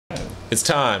It's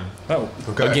time. Oh,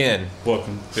 okay. Again.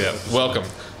 Welcome. Yeah, welcome.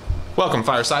 Welcome,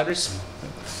 Firesiders,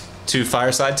 to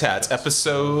Fireside Tats,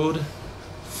 episode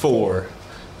 4.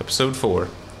 Episode 4.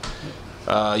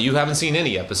 You haven't seen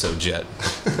any episodes yet,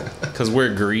 because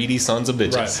we're greedy sons of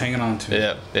bitches. Right, hanging on to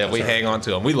Yeah, yeah, we hang on to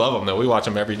them. We love them, though. We watch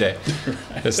them every day.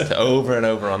 Just over and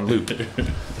over on loop.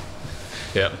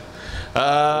 Yep.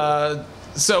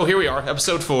 So here we are,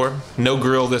 episode 4. No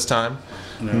grill this time.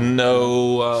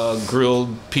 No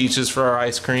grilled peaches for our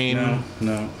ice cream.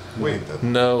 No. Wait,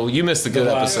 No, you missed a good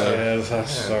episode. Yeah,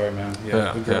 sorry, man.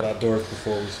 Yeah, we grilled outdoors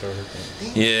before we started.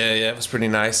 Yeah, it was pretty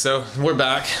nice. So we're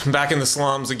back in the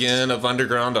slums again of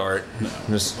underground art.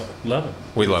 Just, Love it.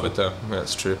 we love it, though.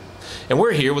 That's true. And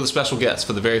we're here with a special guest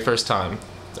for the very first time.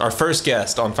 Our first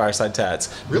guest on Fireside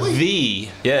Tats. Really?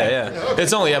 Yeah. Okay.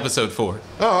 It's only episode 4.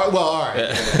 Oh, well, all right.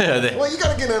 Yeah. Well, you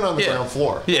got to get in on the ground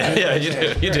floor. Yeah,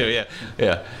 you do.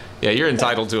 Yeah, you're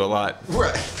entitled to a lot.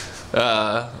 Right.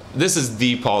 This is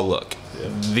the Paul Look.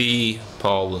 The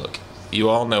Paul Look. You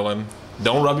all know him.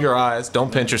 Don't rub your eyes.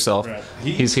 Don't pinch yourself. Right.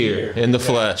 He's here in the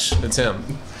flesh. It's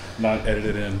him. Not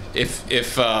edited in. If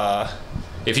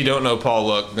you don't know Paul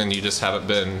Look, then you just haven't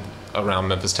been around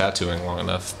Memphis tattooing long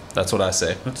enough. That's what I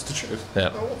say. That's the truth.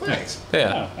 Yeah. Oh, well, thanks.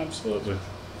 Yeah. Absolutely.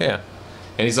 Yeah.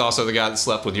 And he's also the guy that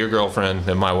slept with your girlfriend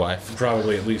and my wife.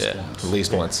 Probably at least Yeah, once. at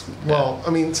least once. Well, I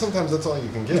mean, sometimes that's all you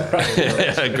can get.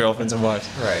 Girlfriends and wives.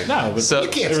 Right. No, but So- You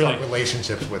can't start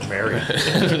relationships with married.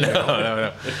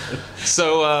 No.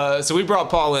 So we brought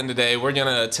Paul in today. We're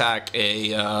gonna attack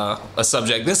a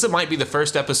subject. This might be the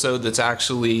first episode that's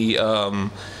actually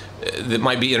that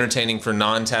might be entertaining for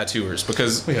non-tattooers,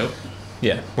 because we hope.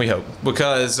 yeah, we hope,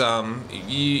 because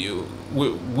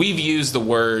we've used the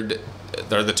word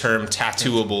or the term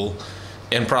tattooable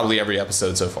in probably every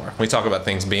episode so far. We talk about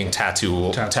things being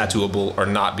tattooable or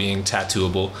not being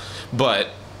tattooable, but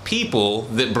people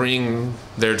that bring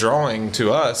their drawing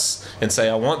to us and say,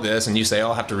 I want this, and you say,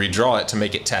 I'll have to redraw it to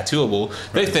make it tattooable,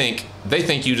 they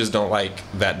think you just don't like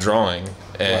that drawing,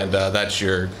 and that's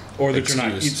your Or that excuse.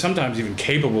 you're not sometimes even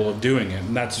capable of doing it,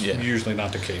 and that's usually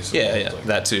not the case. Yeah,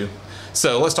 that too.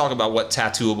 So let's talk about what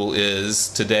tattooable is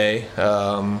today.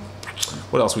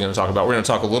 What else are we going to talk about? We're going to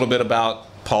talk a little bit about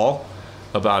Paul,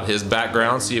 about his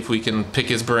background, see if we can pick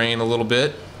his brain a little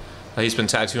bit. He's been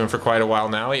tattooing for quite a while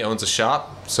now. He owns a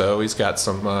shop, so he's got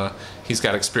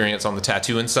experience on the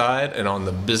tattooing side and on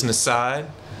the business side.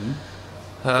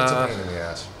 That's a pain in the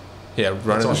ass. Yeah, running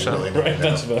the That's all shop. you really Right, need to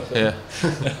that's know. about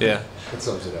it. Yeah. It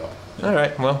sums it up. All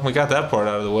right. Well, we got that part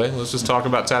out of the way. Let's just talk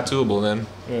about tattooable then.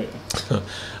 Right.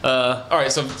 All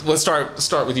right. So let's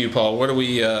start with you, Paul. What do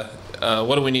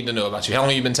we need to know about you? How long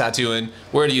have you been tattooing?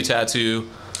 Where do you tattoo?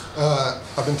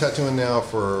 I've been tattooing now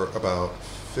for about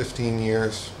 15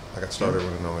 years. I got started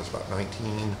when I was about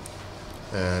 19.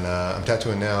 And I'm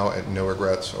tattooing now at No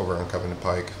Regrets over on Covenant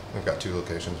Pike. We've got 2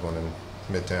 locations, one in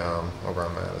Midtown over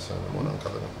on Madison and one on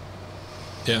Covenant.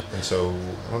 Yeah. And so,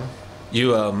 I don't know.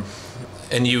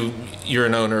 You're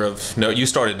an owner of you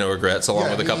started No Regrets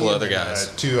along with a couple other guys.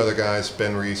 2 other guys,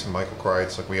 Ben Reese and Michael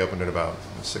Kreitz. Like, we opened it about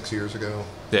 6 years ago.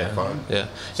 Yeah. 5, Yeah.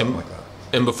 something like that.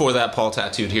 And before that, Paul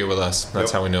tattooed here with us.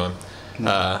 That's Yep. how we knew him.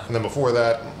 And then before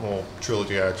that, well,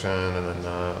 Trilogy Action, and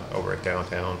then over at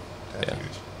Downtown Tattoos.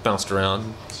 Bounced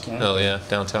around. Oh yeah,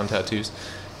 downtown tattoos.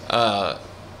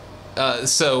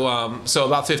 So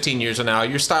about 15 years now,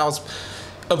 your style's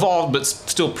evolved, but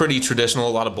still pretty traditional. A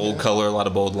lot of bold color, a lot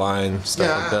of bold line, stuff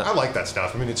like that. I like that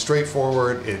stuff. I mean, it's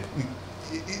straightforward.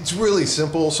 It's really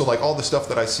simple. So, like, all the stuff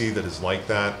that I see that is like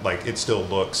that, like, it still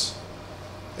looks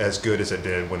as good as it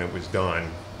did when it was done,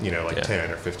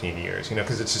 10 or 15 years,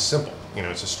 because it's just simple.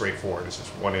 It's just straightforward. It's just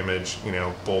one image,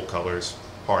 bold colors,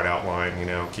 hard outline,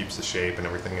 keeps the shape and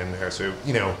everything in there. So,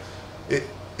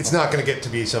 it's not going to get to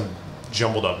be some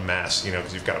jumbled up mess,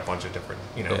 because you've got a bunch of different,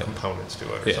 components to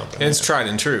it or something. And it's tried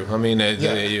and true. I mean,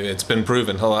 it's been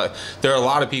proven. There are a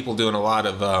lot of people doing a lot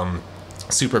of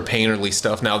super painterly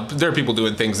stuff. Now, there are people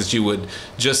doing things that you would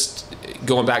just,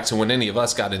 going back to when any of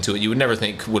us got into it, you would never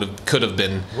think could have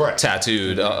been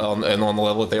tattooed on the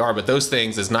level that they are. But those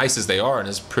things, as nice as they are and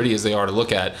as pretty as they are to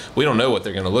look at, we don't know what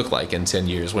they're going to look like in 10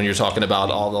 years. When you're talking about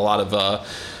a lot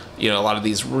of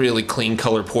these really clean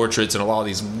color portraits and a lot of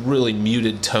these really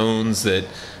muted tones that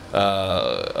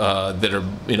are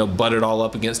butted all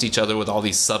up against each other with all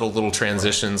these subtle little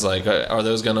transitions. Like, are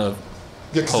those going to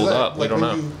hold up? We don't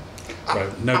know.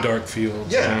 Right. No dark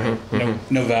fields. Yeah.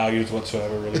 No values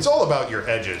whatsoever, really. It's all about your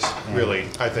edges, really,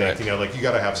 I think. Right. Like, you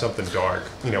got to have something dark,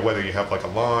 whether you have like a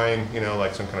line,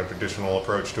 like some kind of traditional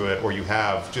approach to it, or you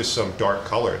have just some dark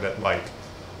color that, like,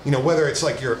 whether it's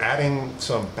like you're adding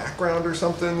some background or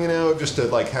something, just to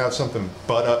like have something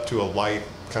butt up to a light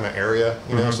kind of area,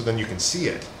 you know, so then you can see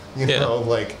it, you know,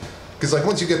 like, because like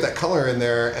once you get that color in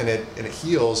there and it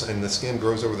heals and the skin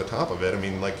grows over the top of it, I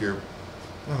mean, like I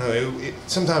don't know,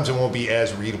 sometimes it won't be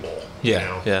as readable. Yeah, you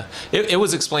know? yeah. It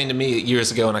was explained to me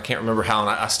years ago, and I can't remember how, and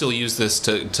I still use this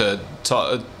to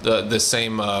this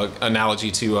same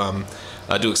analogy to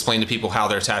explain to people how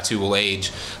their tattoo will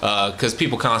age, because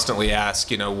people constantly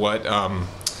ask, you know,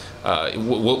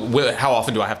 how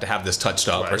often do I have to have this touched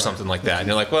up or something like that? And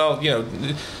you're like, well, you know,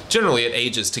 generally it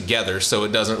ages together, so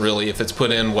it doesn't really, if it's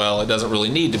put in well, it doesn't really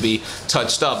need to be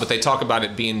touched up. But they talk about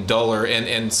it being duller,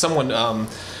 and someone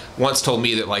once told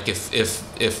me that, like,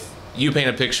 if you paint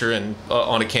a picture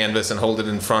on a canvas and hold it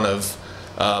in front of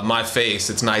my face,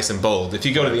 it's nice and bold. If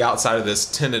you go to the outside of this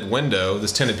tinted window,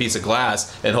 this tinted piece of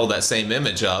glass, and hold that same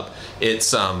image up,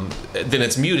 it's then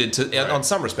it's muted on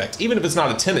some respect, even if it's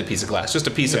not a tinted piece of glass, just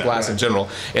a piece of glass in general.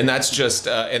 And that's just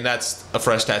and that's a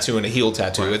fresh tattoo and a healed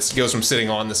tattoo. It goes from sitting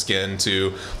on the skin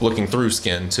to looking through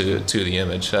skin to the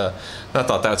image. I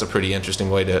thought that's a pretty interesting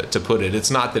way to put it.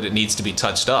 It's not that it needs to be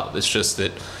touched up. It's just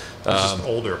that it's just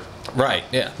older. Right.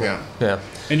 Yeah. Yeah. Yeah.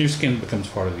 And your skin becomes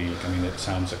part of the ink. I mean, it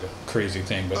sounds like a crazy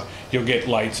thing, but you'll get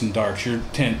lights and darks. Your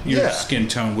skin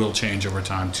tone will change over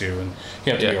time too, and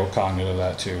you have to be all cognizant of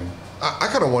that too. I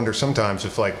kind of wonder sometimes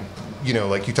if, like, you know,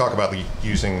 like you talk about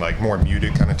using like more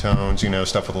muted kind of tones, you know,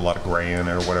 stuff with a lot of gray in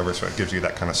it or whatever, so it gives you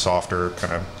that kind of softer,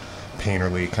 kind of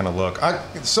painterly kind of look.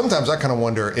 Sometimes I kind of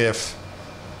wonder if,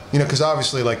 you know, because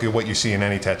obviously, like, what you see in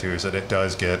any tattoo is that it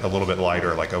does get a little bit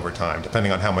lighter, like, over time,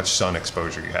 depending on how much sun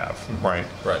exposure you have, right?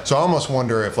 Right. So I almost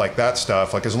wonder if, like, that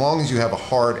stuff, like, as long as you have a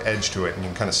hard edge to it and you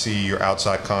can kind of see your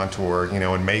outside contour, you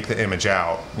know, and make the image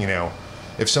out, you know,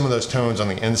 if some of those tones on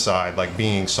the inside, like,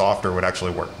 being softer would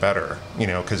actually work better, you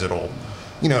know, because it'll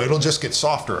just get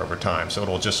softer over time, so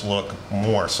it'll just look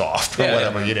more soft or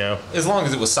whatever, you know. As long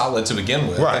as it was solid to begin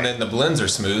with, and then the blends are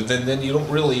smooth, then you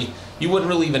wouldn't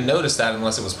really even notice that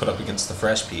unless it was put up against the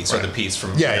fresh piece or the piece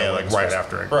from like right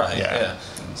after it. Right. Yeah.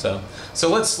 So a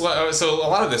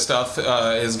lot of this stuff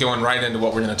is going right into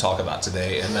what we're going to talk about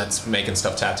today, and that's making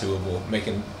stuff tattooable,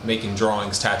 making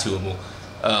drawings tattooable.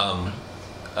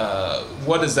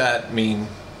 What does that mean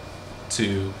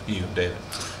to you, David?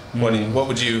 What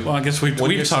would you? Well, I guess we've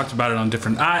talked about it on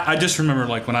different. I just remember,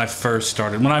 like, when I first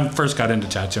got into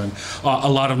tattooing, a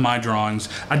lot of my drawings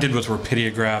I did with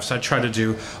rapidographs. I tried to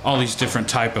do all these different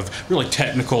type of really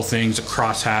technical things,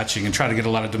 cross hatching, and try to get a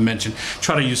lot of dimension.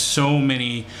 Try to use so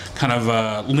many kind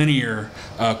of linear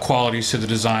qualities to the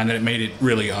design that it made it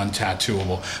really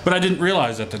untattooable. But I didn't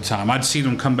realize at the time. I'd see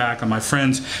them come back on my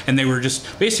friends, and they were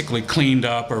just basically cleaned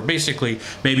up, or basically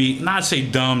maybe not say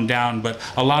dumbed down, but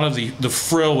a lot of the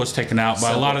frill was taken out,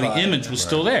 but a lot of the image was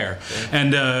still there.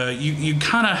 And you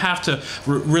kind of have to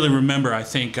really remember, I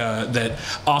think, that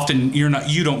often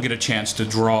you don't get a chance to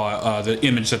draw the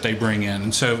image that they bring in.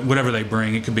 And so whatever they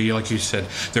bring, it could be, like you said,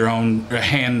 their own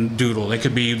hand doodle. It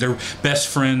could be their best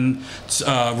friend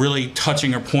really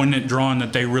touching or poignant drawing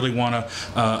that they really want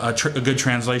a good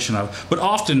translation of. But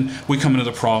often we come into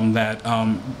the problem that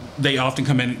they often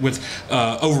come in with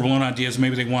overblown ideas.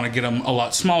 Maybe they want to get them a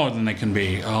lot smaller than they can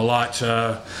be, a lot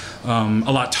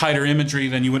tighter imagery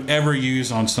than you would ever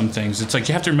use on some things. It's like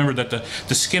you have to remember that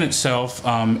the skin itself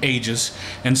ages,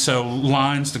 and so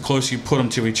lines, the closer you put them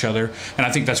to each other, and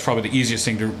I think that's probably the easiest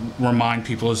thing to remind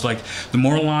people is, like, the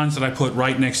more lines that I put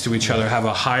right next to each other have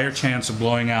a higher chance of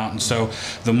blowing out. And so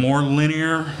the more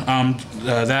linear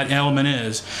that element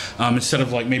is, instead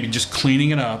of, like, maybe just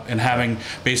cleaning it up and having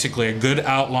basically a good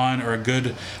outline or a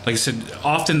good, like I said,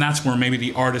 often that's where maybe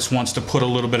the artist wants to put a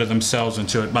little bit of themselves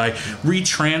into it by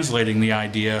retranslating the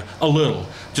idea a little,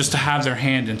 just to have their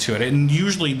hand into it. And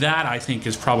usually that, I think,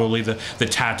 is probably the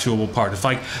tattooable part.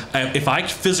 If I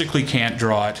physically can't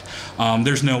draw it,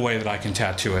 there's no way that I can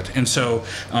tattoo it. And so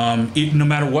no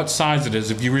matter what size it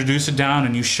is, if you reduce it down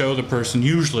and you show the person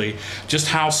usually just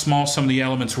how small some of the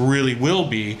elements really will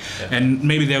be, and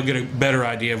maybe they'll get a better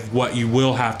idea of what you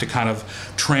will have to kind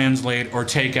of translate or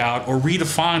take out or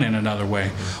redefine in another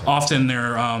way. Often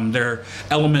they're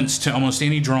elements to almost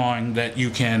any drawing that you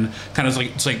can kind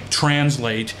of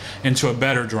translate into a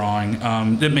better drawing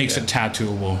that makes it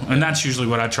tattooable. And that's usually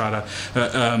what I try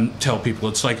to tell people.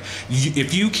 It's like,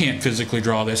 if you can't physically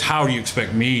draw this, how do you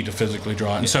expect me to physically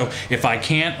draw it? And so if I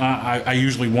can't, I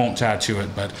usually won't tattoo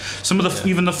it. But some of the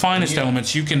even the finest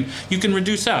elements you can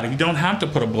reduce out. If you don't have to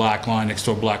put a black line next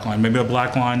to a black line, maybe a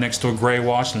black line next to a gray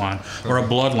wash line or a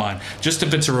blood line, just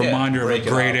if it's a reminder of a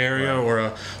grayed area or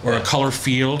a color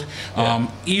field.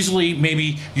 Easily,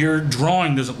 maybe your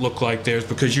drawing doesn't doesn't look like theirs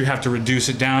because you have to reduce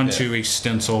it down to a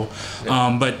stencil.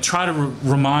 But try to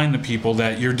remind the people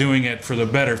that you're doing it for the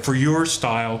better, for your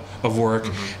style of work,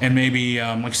 and maybe,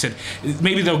 like I said,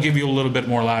 maybe they'll give you a little bit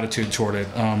more latitude toward it,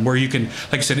 where you can,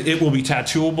 like I said, it will be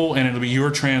tattooable and it'll be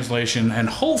your translation and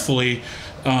hopefully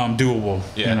doable.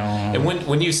 Yeah. You know, and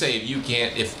when you say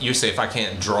if I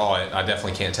can't draw it, I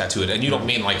definitely can't tattoo it, and you don't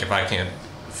mean like if I can't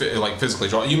like physically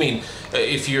draw it. You mean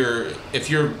if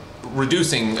you're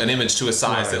reducing an image to a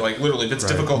size that, like, literally, if it's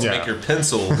difficult to make your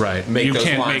pencil make you those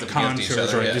can't lines make up against each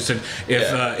contours, other. right? Just said,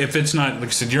 if it's not, like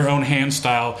I said, your own hand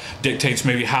style dictates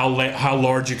maybe how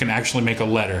large you can actually make a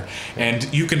letter,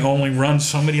 and you can only run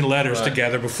so many letters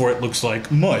together before it looks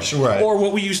like mush, or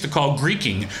what we used to call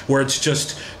Greeking, where it's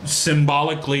just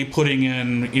symbolically putting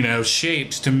in, you know,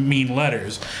 shapes to mean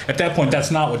letters. At that point,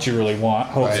 that's not what you really want,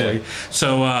 hopefully.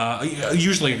 So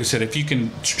usually, like I said, if you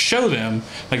can show them,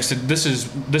 like I said, this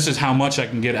is how much I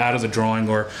can get out of the drawing,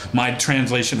 or my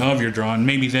translation of your drawing,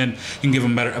 maybe then you can give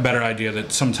them a better idea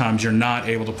that sometimes you're not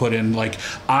able to put in like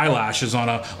eyelashes on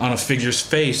a figure's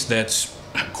face that's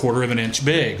a quarter of an inch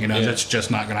big, you know, that's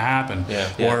just not going to happen.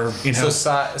 Or, you know,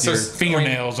 your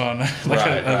fingernails on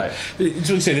like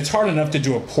so we said it's hard enough to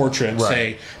do a portrait,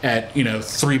 say at, you know,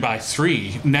 3 by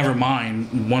 3, never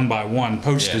mind 1 by 1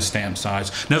 postage stamp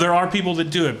size. Now there are people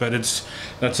that do it, but and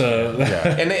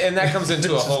that comes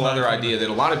into a whole other idea that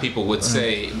a lot of people would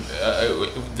say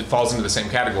that falls into the same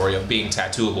category of being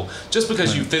tattooable. Just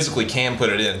because you physically can put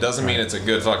it in doesn't mean it's a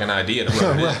good fucking idea to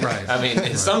put it in. I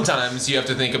mean, sometimes you have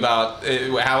to think about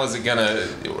how is it gonna,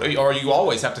 or you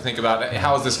always have to think about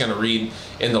how is this gonna read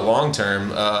in the long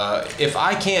term. If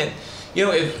I can't, you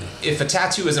know, if a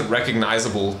tattoo isn't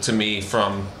recognizable to me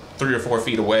from 3 or 4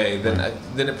 feet away, then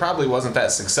it probably wasn't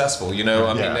that successful. You know,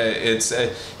 I mean, it's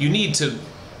you need to.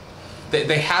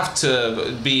 They have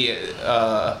to be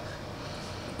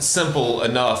simple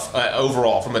enough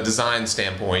overall from a design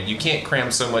standpoint. You can't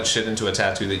cram so much shit into a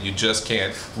tattoo that you just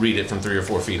can't read it from 3 or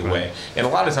 4 feet away. And a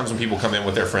lot of times when people come in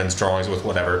with their friends' drawings with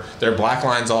whatever, there are black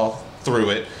lines all through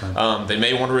it. They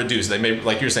may want to reduce. They may,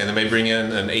 like you're saying, they may bring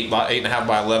in an 8.5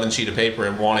 by 11 sheet of paper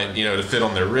and want it, you know, to fit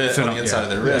on their wrist, on the inside of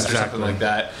their wrist, or something like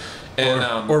that.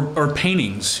 And, or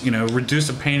paintings, you know, reduce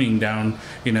a painting down,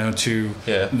 you know, to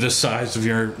the size of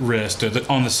your wrist or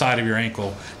on the side of your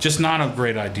ankle. Just not a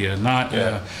great idea. Not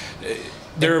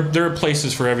there are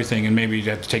places for everything, and maybe you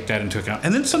have to take that into account.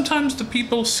 And then sometimes the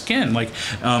people's skin, like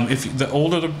if the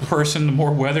older the person, the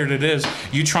more weathered it is.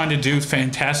 You trying to do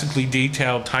fantastically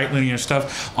detailed, tight linear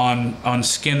stuff on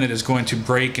skin that is going to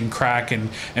break and crack and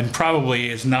probably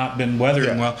has not been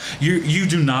weathered well. You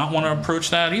do not want to approach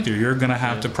that either. You're going to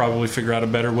have to probably figure out a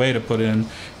better way to put in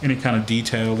any kind of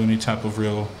detail, any type of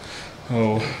real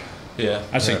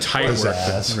I say tight work,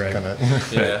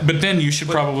 but then you should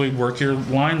probably work your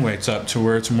line weights up to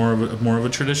where it's more of a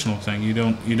traditional thing. You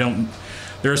don't.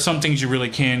 There are some things you really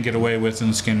can get away with,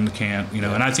 and skin can't. You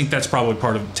know, and I think that's probably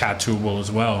part of tattooable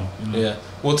as well. You know? Yeah.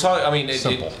 Well, I mean,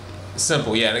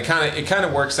 simple. Yeah, and it kind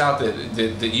of works out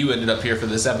that you ended up here for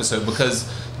this episode because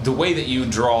the way that you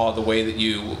draw, the way that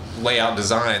you lay out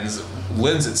designs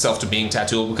lends itself to being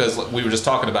tattooable, because we were just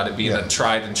talking about it being a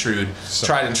tried and true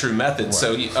method.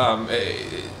 Right.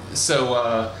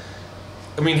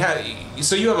 I mean,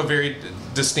 so you have a very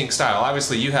distinct style.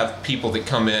 Obviously, you have people that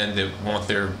come in that want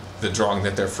the drawing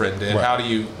that their friend did. Right. How do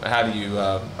you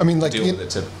deal with it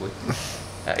typically?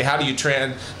 How do you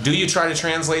do you try to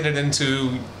translate it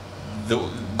into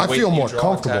I feel more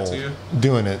comfortable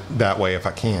doing it that way if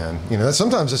I can. You know,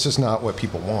 sometimes it's just not what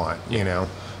people want. You know.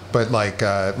 But like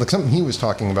something he was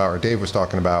talking about, or Dave was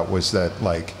talking about, was that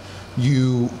like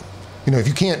you know, if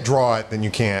you can't draw it, then you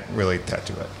can't really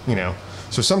tattoo it. You know,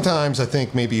 so sometimes I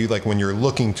think maybe like when you're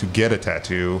looking to get a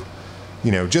tattoo,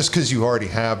 you know, just because you already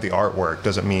have the artwork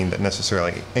doesn't mean that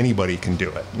necessarily anybody can do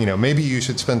it. You know, maybe you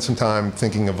should spend some time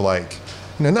thinking of like,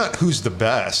 you know, not who's the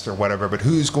best or whatever, but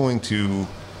whose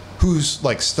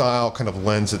like style kind of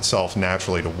lends itself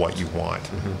naturally to what you want.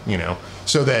 You know,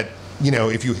 so that, you know,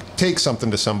 if you take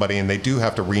something to somebody and they do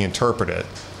have to reinterpret it,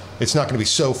 it's not going to be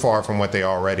so far from what they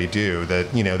already do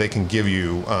that, you know, they can give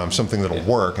you something that'll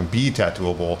work and be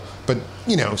tattooable, but,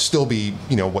 you know, still be,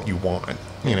 you know, what you want,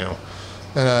 you know.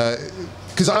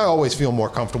 Because I always feel more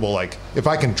comfortable, like, if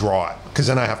I can draw it, because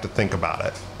then I have to think about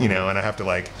it, you know, and I have to,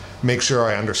 like, make sure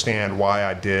I understand why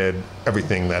I did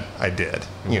everything that I did,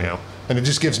 you know. And it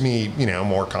just gives me, you know,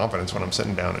 more confidence when I'm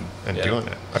sitting down and doing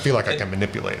it. I feel like I can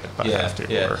manipulate it, but I have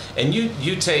to. Yeah. And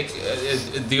you take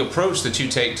the approach that you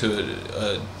take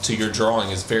to your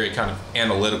drawing is very kind of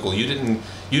analytical. You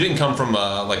didn't come from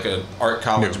like a art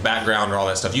college background or all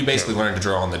that stuff. You basically learned to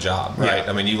draw on the job, right?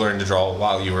 I mean, you learned to draw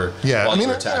while you were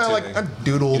tattooing. Like I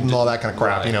doodled and all that kind of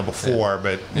crap, you know, before,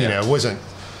 but you know, it wasn't.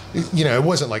 You know, it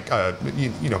wasn't like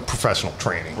professional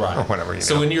training or whatever. You know?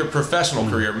 So in your professional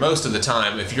career, most of the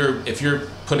time, if you're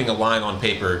putting a line on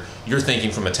paper, you're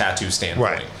thinking from a tattoo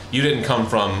standpoint. Right. You didn't come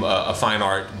from a fine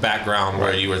art background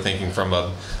where you were thinking from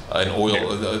an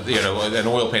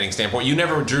oil painting standpoint. You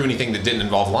never drew anything that didn't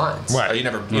involve lines. Right. Or you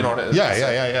never, you know what I mean?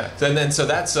 Yeah. So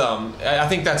that's I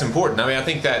think that's important. I mean, I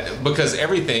think that because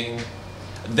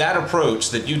that approach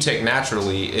that you take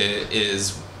naturally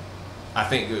is I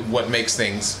think what makes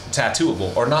things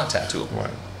tattooable or not tattooable.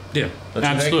 Right. Yeah,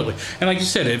 absolutely. And like you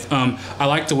said, if I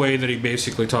like the way that he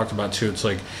basically talked about too. It's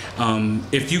like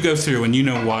if you go through and you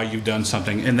know why you've done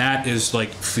something, and that is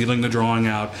like feeling the drawing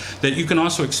out, that you can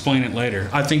also explain it later.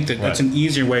 I think that that's an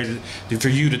easier way for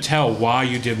you to tell why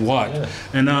you did what,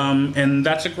 and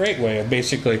that's a great way of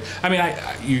basically. I mean,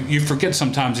 you forget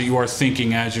sometimes that you are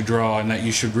thinking as you draw, and that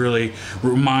you should really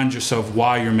remind yourself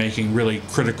why you're making really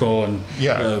critical and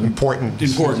important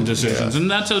decisions,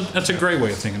 and that's a great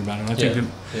way of thinking about it. I think.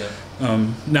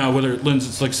 Now, whether it lends,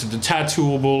 it's like the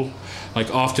tattooable, like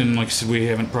often, like I said, we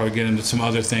haven't probably get into some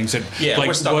other things that. Yeah, like,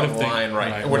 we're stuck on line,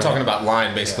 right? We're talking about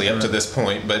line basically up to this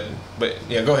point, but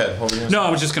yeah, go ahead. What were you gonna say? I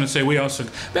was just going to say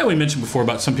we mentioned before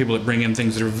about some people that bring in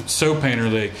things that are so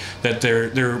painterly that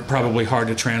they're probably hard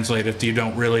to translate if you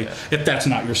don't really if that's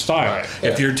not your style. Right.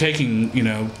 If you're taking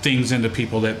things into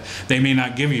people that they may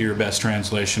not give you your best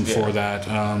translation for that,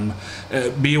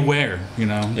 be aware.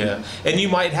 Yeah, and you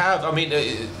might have. I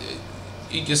mean.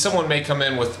 Someone may come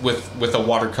in with a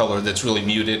watercolor that's really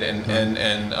muted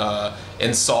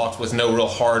and soft with no real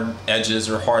hard edges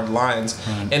or hard lines,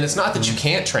 and it's not that you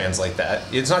can't translate that.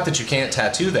 It's not that you can't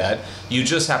tattoo that. You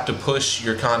just have to push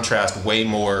your contrast way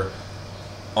more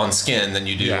on skin than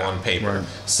you do on paper. Right.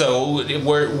 So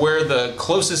where the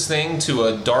closest thing to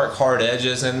a dark hard edge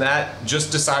is in that,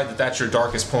 just decide that that's your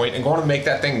darkest point and go on and make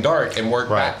that thing dark and work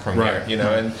back from there.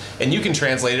 And you can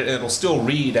translate it and it'll still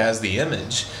read as the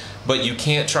image. But you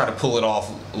can't try to pull it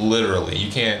off literally.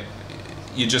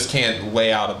 You just can't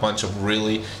lay out a bunch of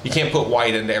you can't put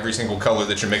white into every single color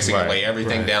that you're mixing and lay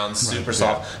everything down super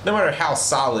soft. No matter how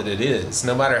solid it is,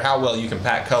 no matter how well you can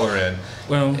pack color in.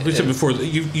 Well, we said before,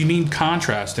 you need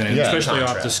contrast in it, especially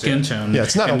off the skin tone. Yeah,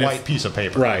 it's not a white piece of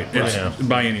paper. Right,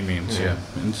 by any means,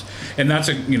 And that's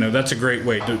a great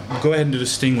way to go ahead and to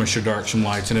distinguish your darks from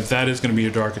lights. And if that is going to be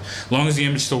your dark, as long as the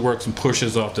image still works and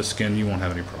pushes off the skin, you won't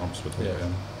have any problems with it.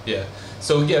 Yeah.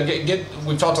 So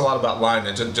we've talked a lot about line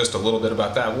and just a little bit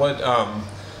about that. What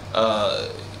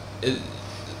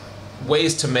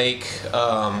ways to make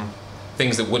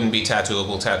things that wouldn't be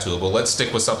tattooable? Let's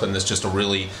stick with something that's just a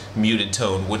really muted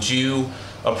tone. Would you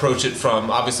approach it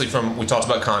we talked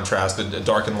about contrast, a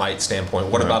dark and light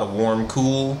standpoint. What about a warm,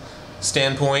 cool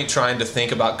standpoint? Trying to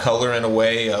think about color in a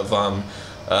way of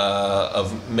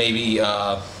maybe.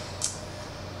 I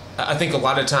think a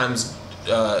lot of times.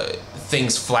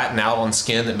 Things flatten out on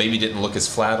skin that maybe didn't look as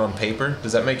flat on paper.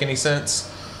 Does that make any sense?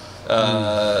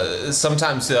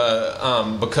 Sometimes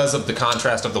because of the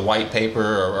contrast of the white paper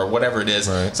or whatever it is,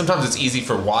 sometimes it's easy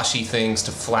for washy things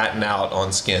to flatten out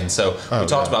on skin. So we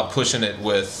talked about pushing it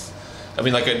with,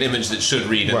 like an image that should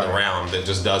read in the round that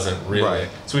just doesn't really.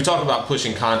 So we talked about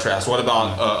pushing contrast. What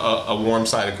about a warm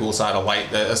side, a cool side, a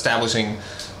light, establishing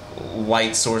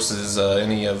light sources,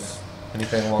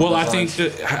 anything along those lines?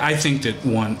 I think that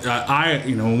one,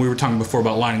 when we were talking before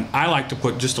about lining, I like to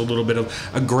put just a little bit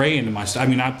of a gray into my stuff.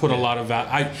 I put a lot of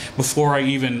that. Before I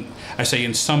say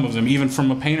in some of them, even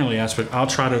from a painterly aspect, I'll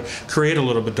try to create a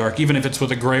little bit dark, even if it's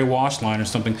with a gray wash line or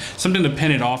something to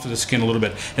pin it off of the skin a little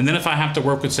bit. And then if I have to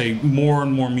work with, say, more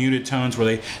and more muted tones where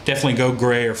they definitely go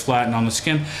gray or flatten on the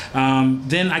skin,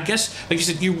 then I guess, like you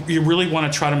said, you really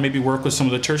want to try to maybe work with some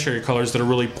of the tertiary colors that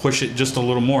really push it just a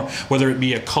little more, whether it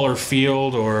be a color field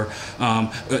or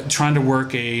trying to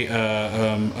work say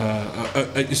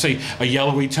a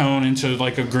yellowy tone into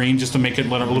like a green just to make it a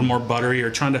little more buttery,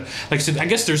 or trying to, like I said, I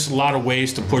guess there's a lot of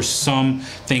ways to push some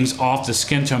things off the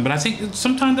skin tone, but I think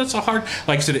sometimes that's a hard,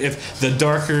 like I said, if the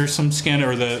darker some skin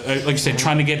or like I said,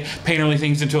 trying to get painterly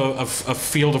things into a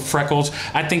field of freckles,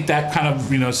 I think that kind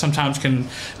of sometimes can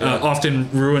often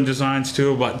ruin designs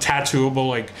too. But tattooable,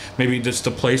 like maybe just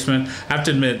the placement, I have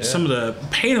to admit some of the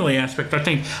painterly aspect, I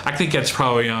think think that's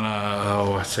probably on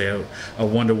I'd say a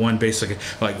 1-to-1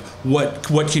 basis. Like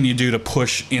what can you do to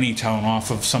push any tone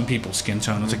off of some people's skin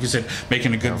tone? It's like you said,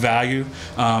 making a good value,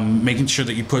 making sure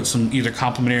that you put some either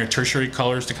complementary or tertiary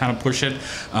colors to kind of push it.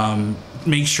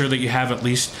 Make sure that you have at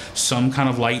least some kind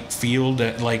of light field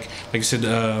that, like I said,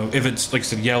 if it's like I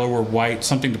said, yellow or white,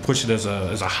 something to push it as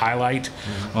a highlight.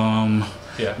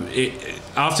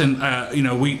 Often,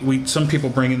 we some people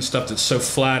bring in stuff that's so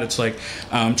flat. It's like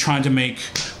trying to make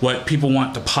what people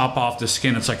want to pop off the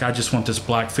skin. It's like, I just want this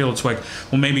black feel. It's like,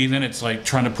 well, maybe then it's like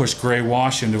trying to push gray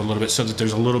wash into a little bit so that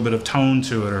there's a little bit of tone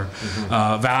to it, or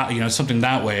something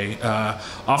that way.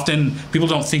 Often people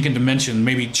don't think in dimension,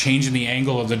 maybe changing the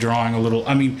angle of the drawing a little.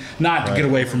 I mean, not to get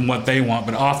away from what they want,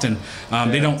 but often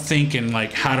they don't think in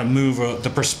like how to move the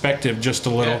perspective just a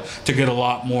little to get a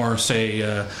lot more,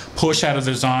 say, push out of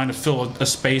the design to fill a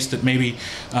space that maybe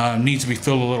needs to be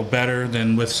filled a little better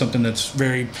than with something that's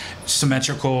very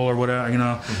symmetrical or whatever.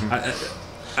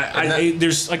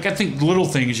 There's like, I think little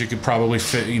things you could probably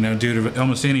fit, do to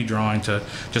almost any drawing to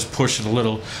just push it a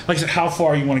little. Like I said, how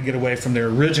far you want to get away from their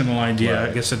original idea.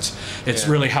 I guess it's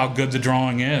really how good the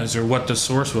drawing is or what the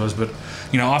source was. But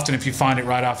often if you find it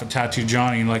right off of Tattoo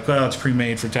Johnny, you're like, well, it's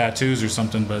pre-made for tattoos or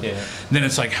something. But then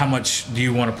it's like, how much do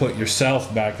you want to put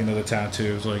yourself back into the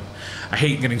tattoos? Like, I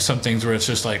hate getting some things where it's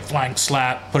just like blank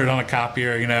slap, put it on a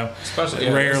copier. Especially,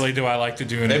 rarely do I like to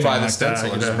do anything they buy the like stencil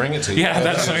that. and just bring it to you. Yeah,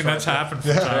 that's something that's happened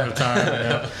from time to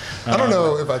time. I don't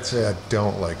know if I'd say I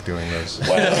don't like doing those.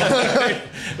 Well,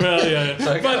 yeah,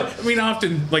 but I mean,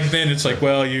 often like then it's like,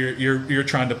 well, you're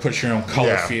trying to push your own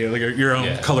color feel, like your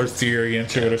own color theory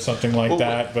into it or something like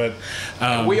that. But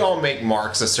we all make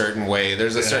marks a certain way.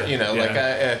 There's a certain,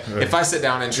 if I sit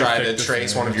down and try to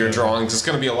trace one of your drawings, it's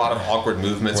going to be a lot of awkward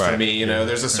movements for me.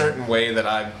 There's a certain way that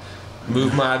I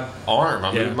move my arm,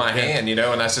 I move my hand,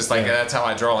 and that's just like, that's how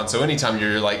I draw. And so anytime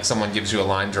you're like, someone gives you a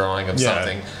line drawing of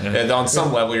something, and on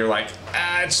some level you're like,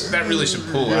 that really should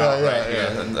pull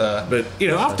out. But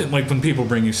often like when people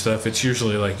bring you stuff, it's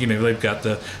usually like, they've got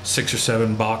the 6 or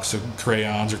 7 box of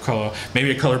crayons or color, maybe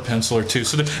a color pencil or two,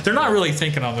 so they're not really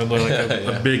thinking on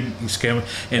a big scale.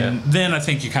 And then I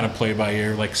think you kind of play by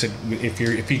ear, like I said,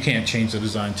 if you can't change the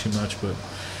design too much. But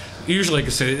usually, like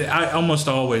I said, almost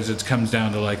always it comes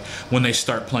down to like when they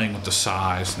start playing with the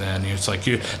size. Then it's like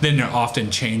then they're often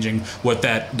changing what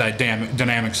that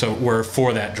dynamics were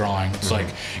for that drawing. It's like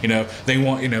they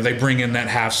want they bring in that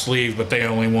half sleeve, but they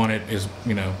only want it is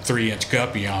 3-inch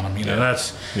guppy on them.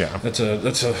 That's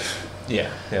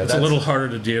a little harder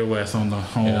to deal with on the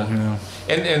whole.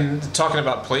 And talking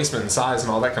about placement and size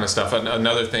and all that kind of stuff.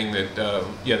 Another thing that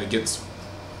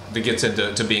that gets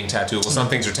into being tattooable. Some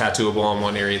things are tattooable on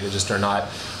one area, they just are not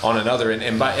on another.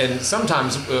 And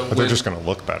sometimes but they're just going to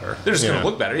look better. They're just going to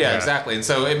look better. Yeah, exactly. And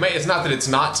so it's not that it's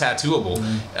not tattooable.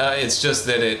 It's just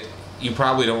that you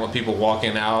probably don't want people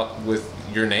walking out with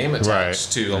your name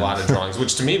attached to a lot of drawings,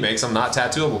 which to me makes them not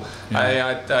tattooable.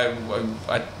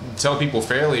 I tell people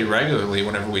fairly regularly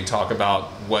whenever we talk about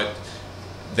what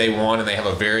they want, and they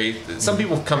have some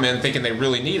people come in thinking they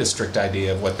really need a strict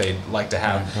idea of what they'd like to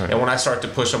have, and when I start to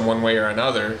push them one way or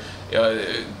another,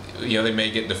 they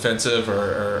may get defensive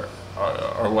or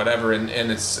whatever, and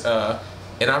it's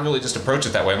and I really just approach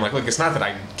it that way. I'm like, look, it's not that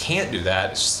I can't do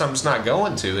that. It's just I'm just not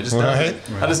going to. It just doesn't.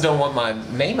 I just don't want my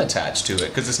name attached to it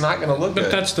because it's not going to look good.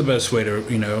 But that's the best way to,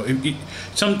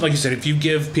 like you said, if you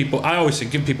give people, I always say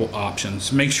give people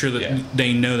options. Make sure that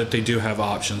they know that they do have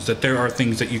options, that there are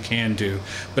things that you can do.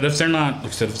 But if they're not, like I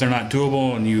said, if they're not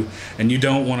doable and you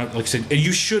don't want to, like I said,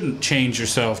 you shouldn't change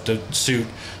yourself to suit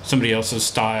somebody else's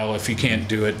style if you can't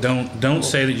do it. Don't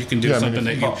say that you can do something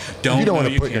that you don't want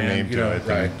to you put your name to it.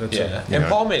 Right.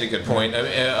 And Paul made a good point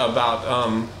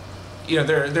about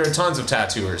there are tons of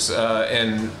tattooers,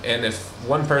 and if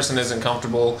one person isn't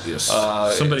comfortable,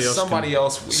 somebody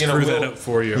else screw that up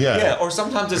for you. Or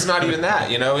sometimes it's not even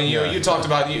that. And you talked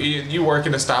about you work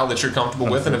in a style that you're comfortable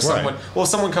with, and if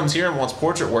someone comes here and wants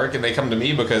portrait work, and they come to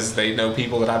me because they know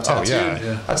people that I've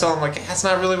tattooed, I tell them like, that's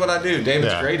not really what I do.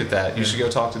 David's great at that. You should go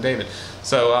talk to David.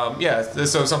 So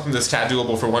so something that's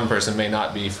tattooable for one person may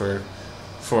not be for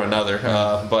another,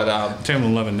 but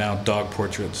I'm loving now dog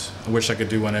portraits. I wish I could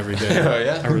do one every day. Oh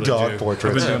yeah, I really dog do. portraits.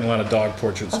 I've been doing a lot of dog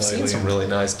portraits lately. I've seen some really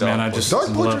nice dog. Man, I just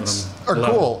dog portraits are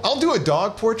cool. I'll do a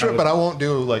dog portrait, but I won't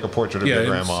do like a portrait of your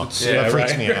grandma. That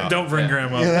freaks me out. Don't bring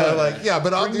grandma.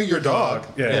 But I'll do your dog.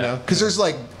 Because there's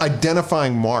like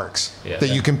identifying marks that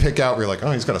you can pick out. Where you're like,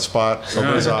 oh, he's got a spot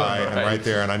over his eye and right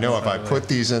there, and I know if I put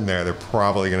these in there, they're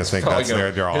probably going to think that's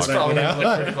their dog. It's probably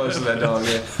pretty close to that dog.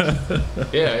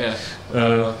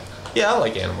 Yeah, I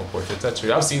like animal portraits. That's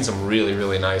true. I've seen some really,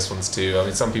 really nice ones too. I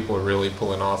mean, some people are really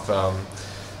pulling off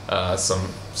some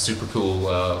super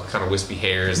cool kind of wispy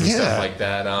hairs and stuff like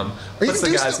that. What's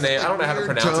the guy's name? I don't know how to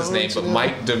pronounce his name, but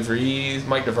Mike DeVries.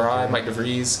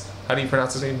 How do you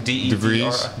pronounce his name?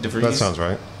 DeVries. That sounds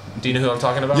right. Do you know who I'm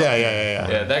talking about? Yeah.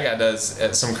 Yeah, that guy does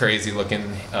some crazy looking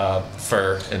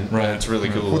fur, and it's really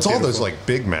cool. Well, it's all those like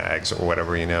big mags or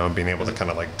whatever, and being able to kind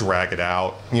of like drag it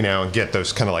out, and get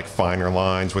those kind of like finer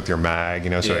lines with your mag,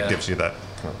 so it gives you that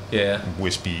kind of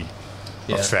wispy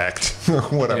effect or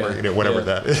whatever, whatever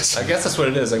that is. I guess that's what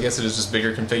it is. I guess it is just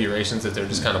bigger configurations that they're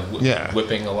just kind of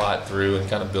whipping a lot through and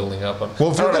kind of building up on.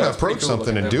 Well, if you're going to approach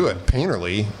something and do it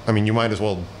painterly, I mean, you might as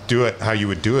well do it how you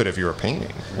would do it if you were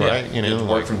painting, right?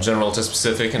 Work from general to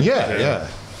specific. And, yeah.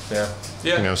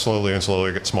 Slowly and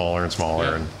slowly get smaller and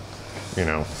smaller, and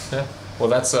Yeah. Well,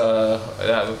 that's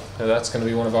going to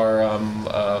be one of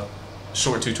our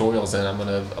short tutorials. Then I'm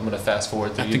gonna fast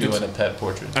forward through you doing a pet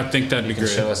portrait. I think that'd be great.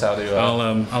 Show us how to.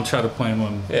 I'll try to plan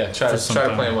one. Yeah, try to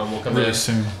plan one. We'll come really in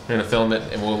soon. We're gonna film it,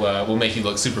 and we'll make you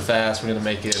look super fast. We're gonna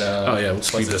make it. We'll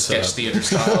speed this sketch up. Theater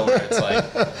style,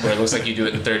 where it looks like you do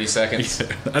it in 30 seconds.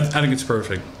 Yeah, I think it's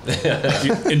perfect.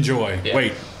 Enjoy. Yeah.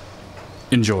 Wait.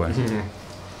 Enjoy. Mm-hmm.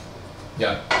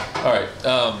 Yeah. All right.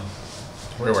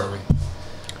 Where were we?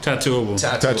 Tattooable.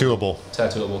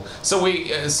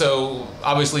 So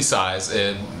obviously size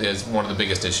is one of the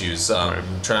biggest issues.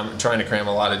 Trying to cram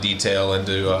a lot of detail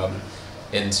into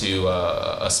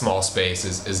a small space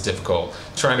is difficult.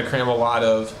 Trying to cram a lot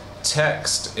of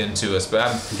text into a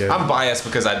space. I'm biased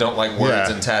because I don't like words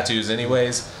and tattoos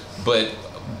anyways. But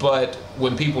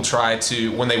when people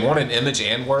when they want an image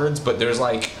and words, but there's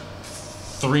like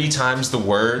 3 times the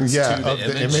words to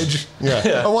the image.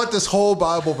 I want this whole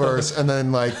Bible verse and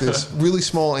then like this really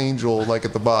small angel like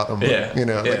at the bottom.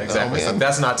 Exactly. So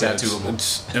that's not tattooable.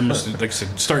 It must, like I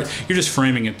said, you're just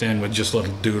framing it then with just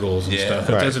little doodles and stuff.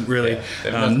 It doesn't really.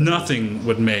 Nothing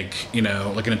would make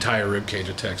like an entire rib cage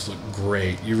of text look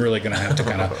great. You're really going to have to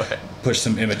kind of push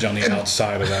some image on the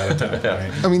outside of that at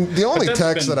that point. I mean, the only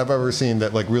text that I've ever seen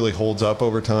that like really holds up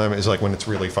over time is like when it's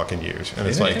really fucking used, and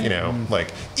it's like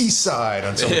like East Side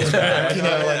on something's back,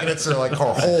 and it's like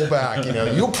her whole back,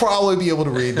 you'll probably be able to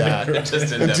read that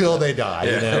until they die,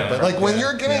 But like when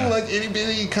you're getting like itty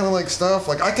bitty kind of like stuff,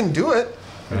 like I can do it.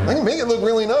 I can make it look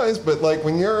really nice, but like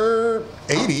when you're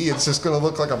 80, it's just going to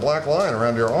look like a black line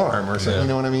around your arm or something. You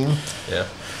know what I mean? Yeah.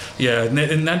 Yeah,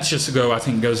 and that's just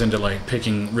goes into like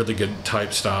picking really good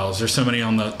type styles. There's so many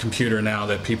on the computer now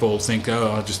that people think,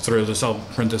 I'll just throw this, I'll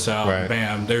print this out,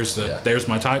 bam, there's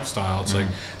my type style. It's like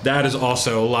that is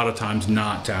also a lot of times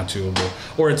not tattooable,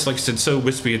 or it's like I said, so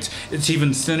wispy. It's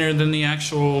even thinner than the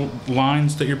actual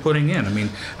lines that you're putting in. I mean,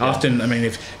 often,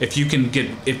 if you can get,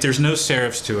 if there's no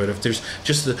serifs to it, if there's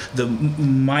just the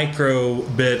micro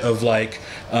bit of like,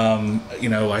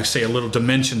 I say a little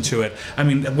dimension to it. I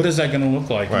mean, what is that going to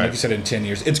look like? Like you said, in 10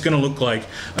 years, it's going to look like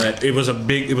it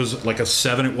was like a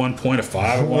 7 at one point, a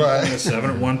 5 at one point, a 7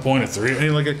 at one point, a 3. I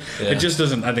mean, it just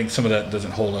doesn't. I think some of that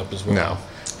doesn't hold up as well. No.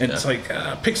 And it's like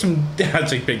pick some. I'd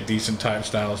say pick decent type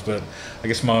styles, but I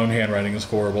guess my own handwriting is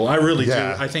horrible. I really do.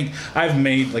 I think I've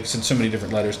made like so many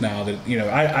different letters now that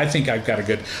I think I've got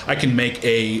I can make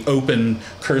a open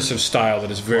cursive style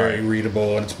that is very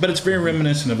readable, but it's very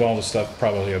reminiscent of all the stuff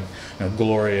probably of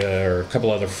Gloria or a couple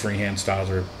other freehand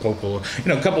styles or Popal,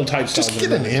 a couple type styles. Just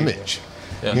get an image.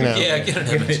 Get an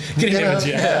image. Get an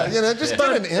image. Just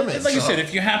get an image. Like you said,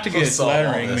 if you have to get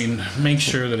lettering, make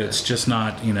sure that it's just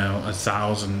not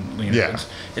 1,000.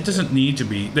 It doesn't need to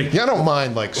be. Like, I don't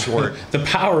mind like short. The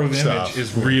power of image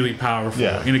is really powerful,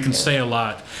 and it can say a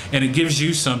lot, and it gives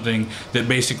you something that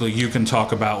basically you can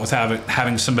talk about without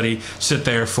having somebody sit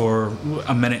there for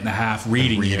a minute and a half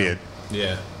reading it.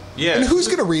 Yeah. And who's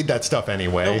going to read that stuff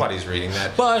anyway? Nobody's reading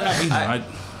that. But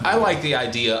I like the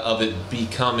idea of it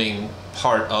becoming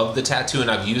part of the tattoo,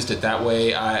 and I've used it that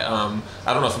way. I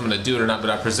don't know if I'm going to do it or not, but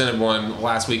I presented one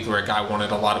last week where a guy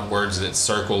wanted a lot of words that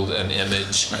circled an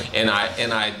image, and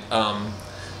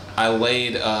I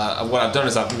laid what I've done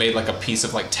is I've made like a piece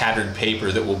of like tattered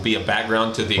paper that will be a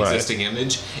background to the existing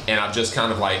image, and I've just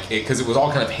kind of like because it was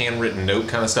all kind of handwritten note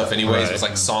kind of stuff anyways. It was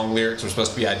like song lyrics were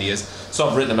supposed to be ideas, so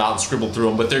I've written them out and scribbled through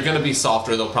them, but they're going to be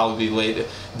softer. They'll probably be laid.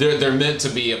 They're meant to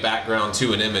be a background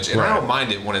to an image, and I don't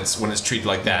mind it when it's treated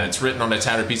like that. It's written on a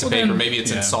tattered piece of paper. Maybe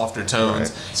it's in softer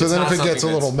tones. So then if it gets a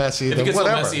little messy, if it gets a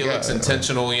little messy, it looks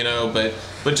intentional, but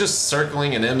But just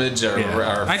circling an image or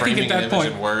I think framing an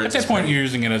image in words. At that point, you're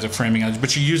using it as a framing image,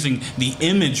 but you're using the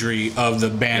imagery of the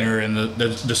banner and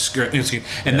the script,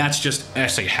 and that's just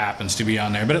actually happens to be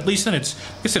on there. But at least then it's,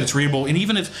 like I said, it's readable. And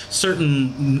even if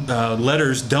certain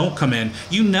letters don't come in,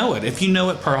 you know it. If you know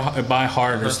it by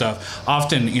heart or stuff,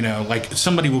 often, you know, like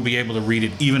somebody will be able to read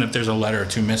it even if there's a letter or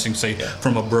two missing, say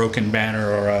from a broken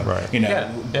banner or a, you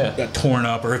know, torn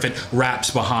up, or if it wraps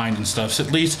behind and stuff. So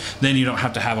at least then you don't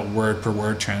have to have a word per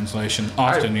word translation.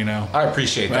 Often, you know, I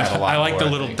appreciate that a lot. I like the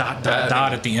little dot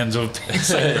at the ends of things.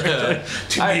 To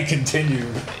be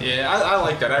continued. Yeah, I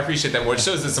like that. I appreciate that more. It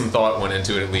shows that some thought went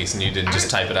into it at least, and you didn't just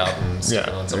type it out and stick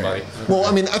it on somebody. Well,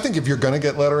 I mean, I think if you're going to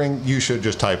get lettering, you should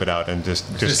just type it out and just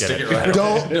get it. Right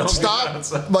don't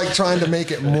stop like trying to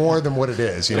make it more than what it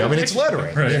is. You know, I mean, it's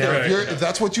lettering. You know, if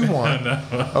that's what you want,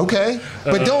 okay.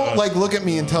 But don't like look at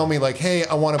me and tell me like, hey,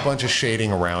 I want a bunch of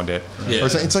shading around it. Or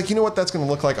something. It's like, you know what? That's going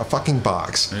to look like a fucking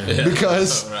box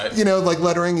because you know, like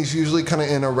lettering is usually kind of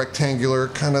in a rectangular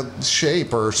kind of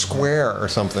shape or square or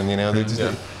something. You know,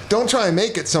 don't try and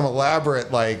make it some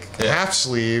elaborate like half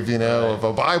sleeve, you know, of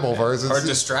a Bible verse. Or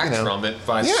distract from it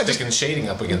by sticking shading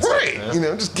up against it. You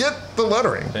know, just get the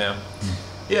lettering.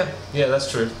 Yeah,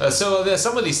 that's true. So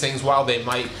some of these things, while they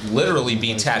might literally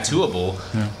be tattooable,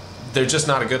 they're just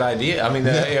not a good idea. I mean,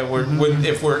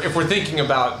 if we're thinking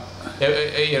about,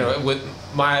 you know, with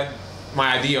my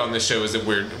idea on this show is that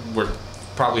we're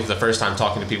probably for the first time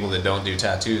talking to people that don't do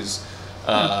tattoos.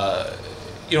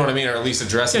 You know what I mean, or at least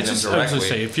addressing them directly. I was gonna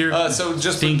say, if you're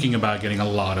just thinking about getting a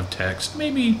lot of text,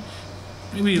 maybe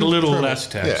a little less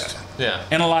text.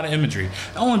 And a lot of imagery.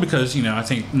 Only because, you know, I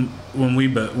think when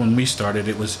we started,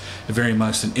 it was very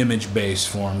much an image-based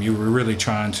form. You were really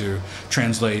trying to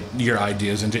translate your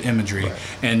ideas into imagery,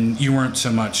 and you weren't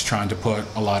so much trying to put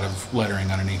a lot of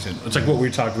lettering underneath it. It's like what we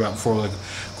talked about before, like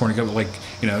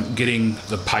you know, getting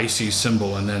the Pisces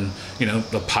symbol, and then, you know,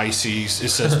 the Pisces, it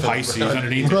says Pisces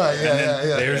underneath it, and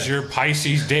then there's your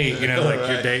Pisces date, you know, like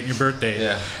your date and your birth date.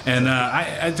 And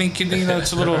I think, you know,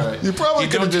 it's a little. You probably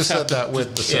could have just said that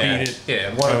with the symbol.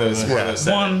 One of those.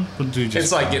 One would do just.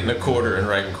 It's like getting a quarter and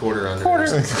writing quarter under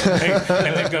it.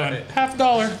 And then going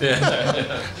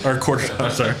 $50. Or a quarter.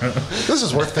 I'm sorry. This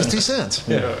is worth 50 cents.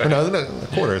 No, the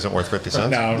quarter isn't worth 50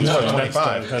 cents. No, it's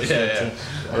 25.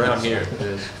 Around here it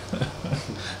is.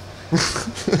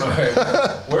 All right.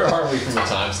 Where are we from a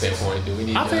time standpoint? Do we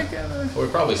need? I think we're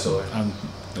probably still. I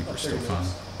think we're still fine.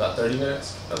 About 30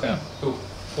 minutes. Okay. Cool.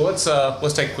 Well, let's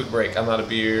take a quick break. I'm out of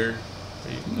beer.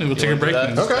 We'll take a break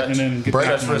and then get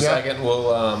back for a second.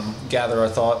 We'll gather our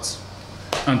thoughts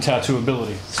on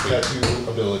tattooability.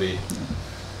 Tattooability.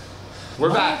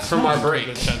 We're back from our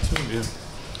break.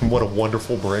 What a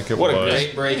wonderful break it was. What a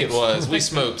great break it was. We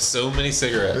smoked so many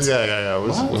cigarettes. Yeah. It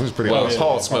was pretty awesome.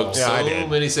 Paul smoked so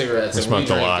many cigarettes. We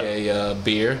smoked a lot. A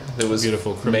beer that was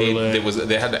beautiful creme brulee.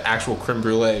 They had the actual creme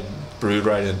brulee brewed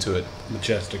right into it.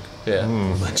 Majestic. Yeah.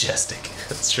 Majestic.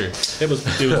 That's true. It was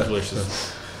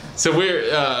delicious. So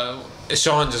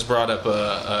Sean just brought up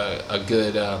a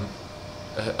good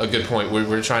point.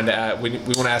 We're trying to we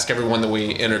want to ask everyone that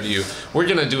we interview. We're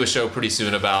going to do a show pretty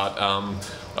soon about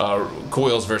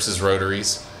coils versus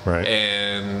rotaries, right?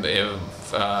 And and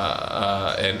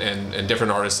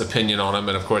different artists' opinion on them.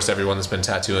 And of course, everyone that's been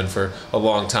tattooing for a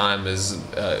long time is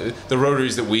the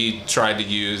rotaries that we tried to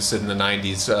use in the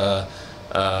 '90s.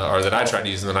 Or that I tried to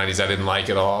use in the '90s, I didn't like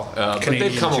at all. But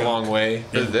they've come a long way,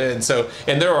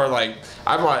 and there are like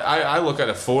I look at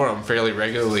a forum fairly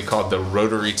regularly called the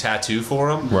Rotary Tattoo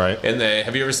Forum, right? And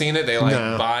have you ever seen it? They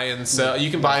buy and sell. You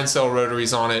can buy and sell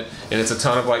rotaries on it, and it's a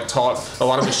ton of a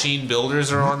lot of machine builders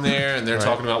are on there, and they're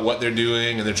talking about what they're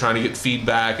doing, and they're trying to get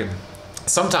feedback, and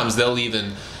sometimes they'll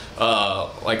even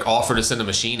offer to send a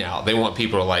machine out. They want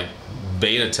people to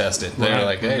beta test it. They're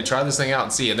like, hey, try this thing out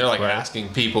and see. And they're asking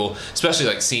people,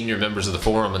 especially senior members of the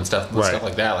forum and stuff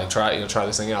like that, try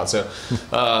this thing out. So,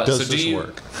 does this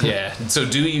work? Yeah. So,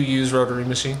 do you use rotary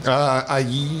machines? I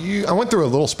went through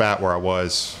a little spat where I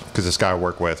was, because this guy I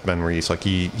work with, Ben Reese,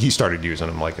 he started using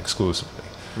them exclusively.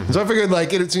 Mm-hmm. So I figured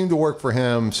it seemed to work for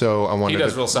him, so I wanted. He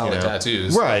does real solid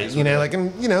tattoos, right? He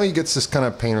gets this kind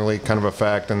of painterly kind of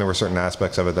effect, and there were certain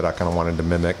aspects of it that I kind of wanted to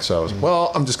mimic. So I was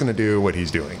I'm just going to do what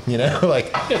he's doing,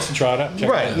 Get some try it out,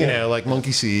 right?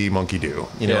 Monkey see, monkey do,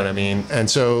 you know what I mean? And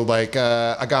so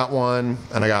I got one,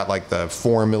 and I got the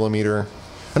 4mm,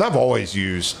 and I've always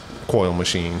used coil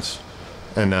machines,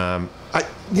 and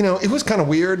it was kind of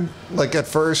weird at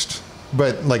first.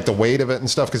 But the weight of it and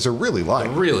stuff, because they're really light.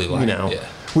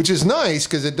 Which is nice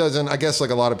because it doesn't. I guess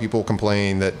a lot of people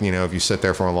complain that if you sit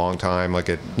there for a long time, it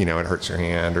hurts your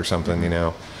hand or something.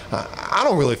 I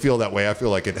don't really feel that way. I feel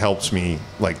like it helps me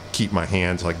like keep my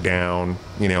hands like down,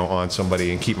 on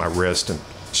somebody and keep my wrist and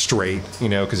straight,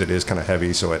 because it is kind of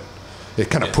heavy, so it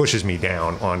kind of pushes me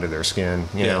down onto their skin,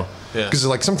 know. Because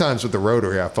like sometimes with the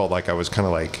rotary, I felt like I was kind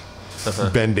of like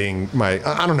bending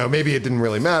I don't know, maybe it didn't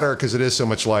really matter because it is so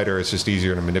much lighter, it's just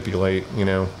easier to manipulate,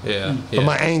 but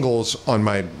my angles on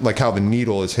my, like how the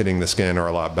needle is hitting the skin are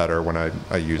a lot better when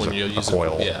I use a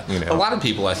coil. A lot of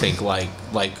people I think like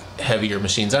heavier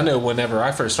machines. I know whenever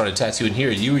I first started tattooing here,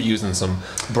 you were using some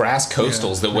brass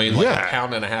coastals that weighed like a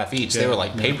pound and a half each. They were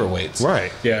like paperweights.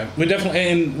 Right. Yeah, we definitely,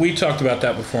 and we talked about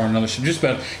that before on another show, just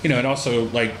about, and also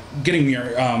like getting your,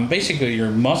 basically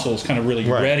your muscles kind of really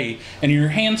ready, and your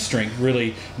hand strength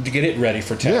really to get it ready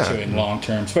for tattooing long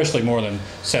term, especially more than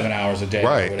 7 hours a day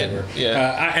or whatever.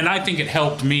 And I think it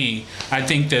helped me. I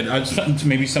think that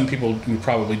maybe some people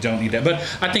probably don't need that, but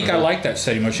I think I like that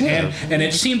steady motion, and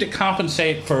it seemed to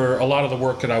compensate for a lot of the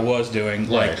work that I was doing,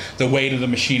 like the weight of the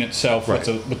machine itself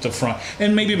with the front,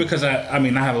 and maybe because I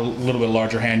have a little bit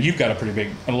larger hand. You've got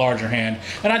a larger hand,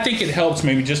 and I think it helps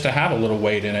maybe just to have a little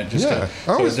weight in it, just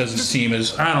so it doesn't seem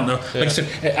as, I don't know. Like I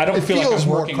said, I don't feel like I'm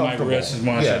working my wrist as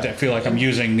much. I feel like I'm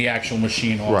using the actual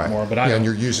machine a lot more. But and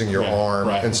you're using your arm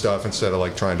and stuff instead of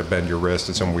like trying to bend your wrist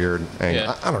at some weird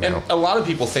angle. I don't know. And a lot of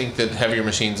people think that heavier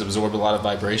machines absorb a lot of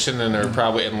vibration and are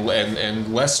probably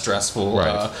and less stressful.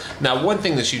 Now, one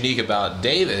thing that's unique about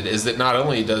David is that not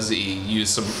only does he use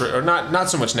some, or not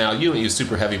so much now, you don't use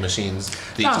super heavy machines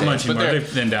these days. Much anymore. They've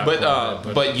thinned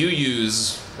out. But you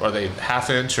use, are they ½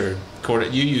 inch or quarter?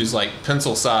 You use like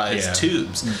pencil sized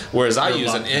tubes, whereas I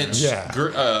use an inch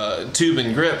tube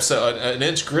and grip, so an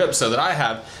inch grip, so that I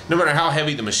have, no matter how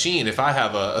heavy the machine, if I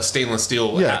have a stainless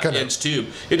steel inch tube,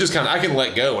 it just kind of, I can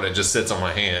let go and it just sits on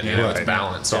my hand. It's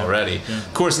balanced already.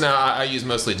 Of course, now I use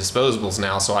mostly disposables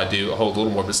now, so I do hold a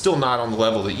little more, but still not on the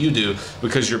level that you do,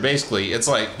 because you're basically, it's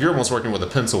like you're almost working with a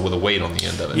pencil with a weight on the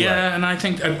end of it. And I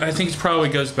think it probably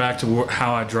goes back to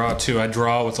how I draw too. I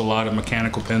draw with a lot of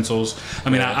mechanical pencils. I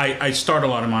mean, I start a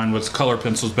lot of mine with color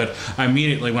pencils, but I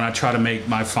immediately, when I try to make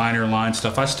my finer line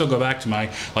stuff, I still go back to my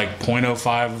like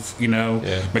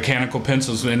 0.05, mechanical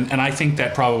pencils, and I think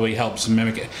that probably helps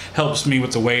me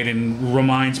with the weight and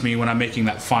reminds me when I'm making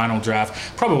that final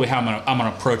draft probably how I'm gonna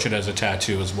approach it as a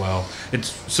tattoo as well. It's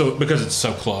so, because it's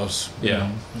so close.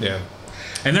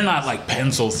 And they're not like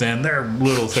pencil thin; they're a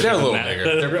little thicker. They're a little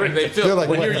bigger. They feel they're like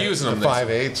when you're using them,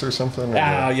 5/8 or something.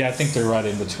 I think they're right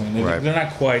in between. They're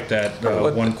not quite that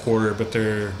 1/4, but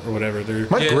they're, or whatever.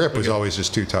 My grip was always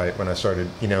just too tight when I started,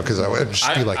 because I would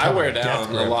just be like, I wear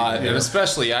down a lot, and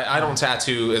especially I don't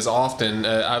tattoo as often.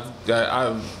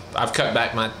 I've cut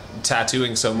back my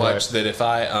tattooing so much that if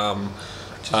I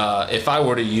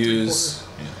were to use.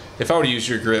 If I were to use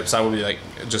your grips, I would be like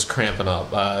just cramping up,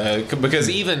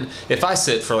 because even if I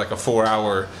sit for like a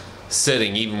 4-hour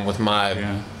sitting, even with my,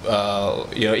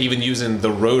 even using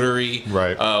the rotary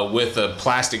with a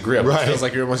plastic grip, it feels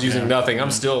like you're almost using nothing.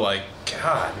 I'm still like,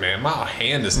 God, man, my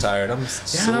hand is tired. I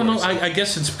don't know. I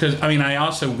guess it's because, I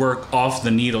also work off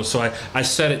the needle, so I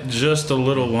set it just a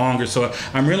little longer. So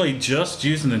I'm really just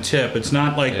using the tip. It's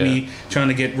not like me trying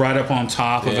to get right up on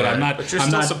top of it. I'm not. But you're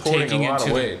I'm not supporting taking a lot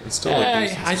of weight. It's still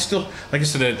I still, like I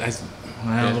said,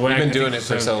 the way you've been doing it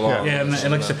for so long. And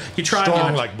like I said, you try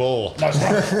strong like bull.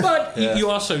 But you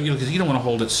also, because you don't want to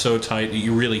hold it so tight that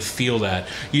you really feel that.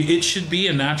 It should be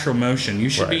a natural motion. You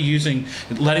should be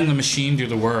letting the machine do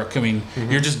the work.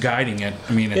 You're just guiding it.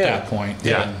 At that point.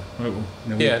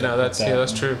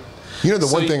 That's true. The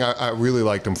one thing I really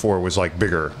liked them for was like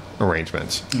bigger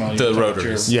arrangements. Well, the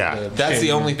rotaries. That's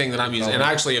the only thing that I'm using. And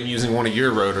actually, I'm using one of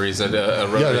your rotaries, a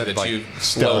rotary that you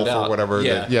loaned out. Or whatever.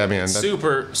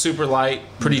 Super light,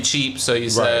 pretty cheap. So you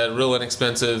said real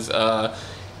inexpensive.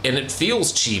 And it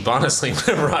feels cheap, honestly.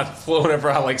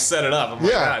 Whenever I like set it up, I'm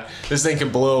like, God, this thing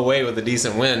can blow away with a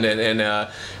decent wind.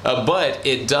 But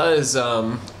it does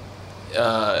when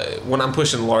I'm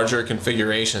pushing larger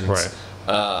configurations.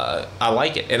 I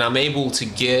like it, and I'm able to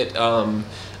get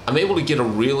a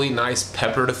really nice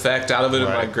peppered effect out of it in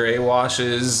my gray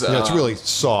washes. It's really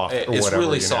soft. It's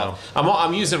really soft.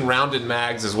 I'm using rounded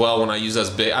mags as well when I use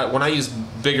those big. When I use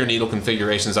bigger needle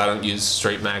configurations, I don't use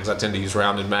straight mags. I tend to use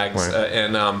rounded mags,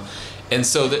 and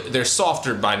so they're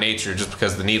softer by nature just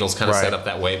because the needle's kind of set up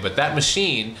that way. But that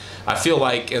machine, I feel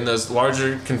like in those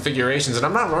larger configurations, and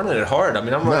I'm not running it hard.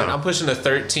 I'm pushing a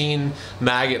 13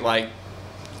 mag at like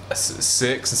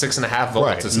 6.5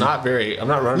 volts. It's not very. I'm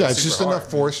not running. It's just hard.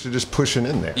 Enough force to just push it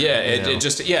in there. It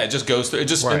just goes through. It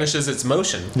just finishes its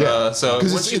motion. So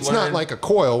it's not like a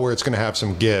coil where it's going to have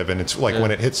some give, and it's like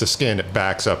when it hits the skin, it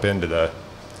backs up into the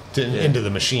into the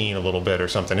machine a little bit or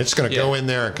something. It's going to go in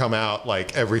there and come out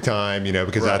like every time,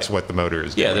 because that's what the motor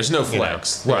is doing. Yeah, there's no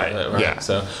flex. Right. Yeah.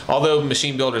 So although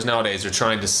machine builders nowadays are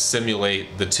trying to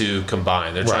simulate the two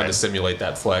combined, they're trying to simulate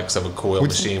that flex of a coil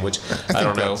machine, which I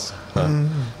don't know.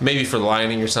 Maybe for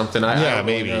lining or something. I don't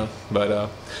really know. But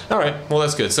all right, well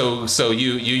that's good. So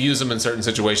you use them in certain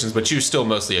situations, but you're still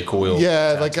mostly a coil.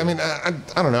 Yeah, like I mean, I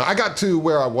don't know. I got to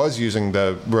where I was using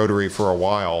the rotary for a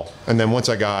while, and then once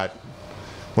I got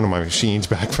one of my machines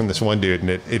back from this one dude, and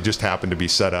it just happened to be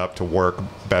set up to work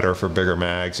better for bigger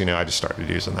mags, I just started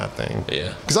using that thing.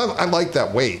 Yeah. Because I like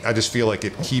that weight. I just feel like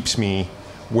it keeps me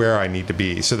where I need to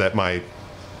be, so that my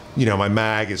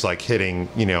mag is like hitting,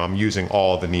 I'm using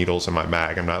all the needles in my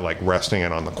mag. I'm not like resting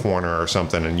it on the corner or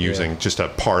something and using just a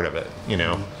part of it,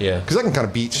 Yeah. Because I can kind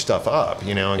of beat stuff up,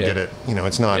 and get it,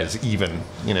 it's not as even,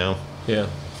 Yeah.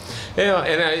 Yeah,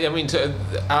 and I mean,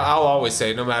 I'll always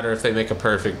say, no matter if they make a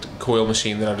perfect coil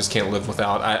machine that I just can't live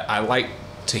without, I like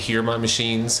to hear my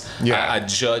machines. I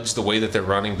judge the way that they're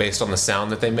running based on the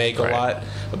sound that they make a lot,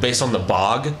 based on the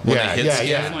bog when it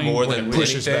hits more than it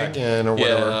pushes anything. Back in or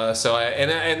whatever. Yeah, so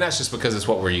and that's just because it's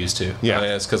what we're used to. Yeah, I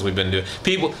mean, it's because we've been doing.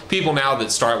 People now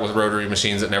that start with rotary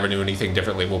machines that never knew anything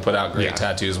differently will put out great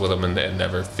tattoos with them and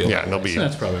never feel. Yeah, they'll be. So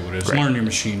that's probably what it is. Learn your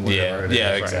machine. Whatever it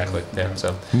is. Exactly. Yeah,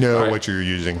 so know what you're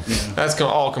using. Yeah. That's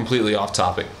all completely off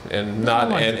topic, and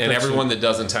not and everyone that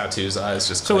doesn't tattoos eyes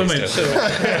just. So,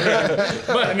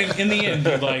 but I mean, in the end,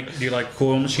 do you like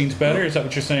coil machines better? Is that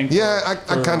what you're saying? Yeah,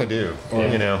 I kind of do.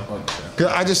 Cause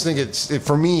I just think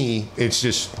for me, it's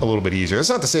just a little bit easier. It's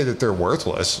not to say that they're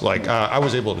worthless. Like I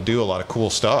was able to do a lot of cool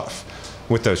stuff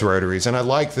with those rotaries, and I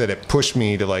like that it pushed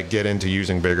me to like get into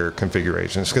using bigger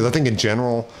configurations, because I think in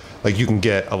general, like you can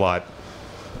get a lot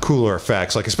cooler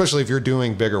effects, like especially if you're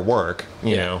doing bigger work.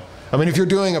 You know. I mean, if you're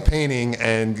doing a painting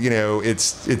and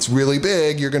it's really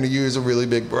big, you're going to use a really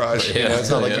big brush. It's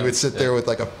not like you would sit there with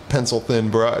like a pencil thin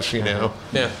brush. Yeah.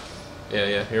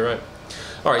 You're right.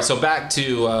 All right, so back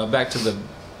to the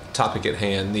topic at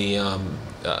hand, the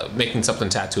making something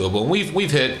tattooable. And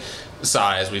we've hit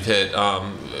size, we've hit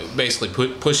basically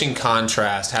pushing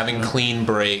contrast, having clean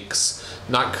breaks.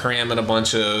 Not cramming a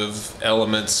bunch of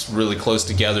elements really close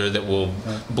together that will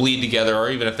bleed together, or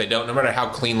even if they don't, no matter how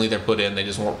cleanly they're put in, they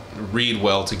just won't read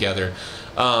well together.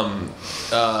 Outside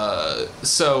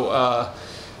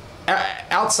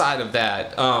of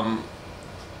that,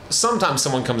 sometimes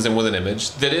someone comes in with an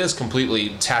image that is completely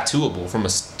tattooable from a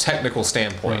technical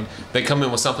standpoint. They come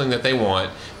in with something that they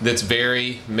want that's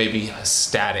very maybe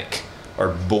static or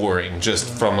boring just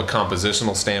from a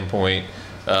compositional standpoint.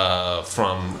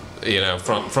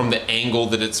 From the angle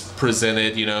that it's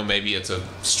presented, maybe it's a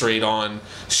straight on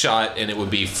shot and it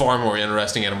would be far more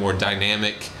interesting at a more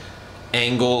dynamic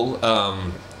angle.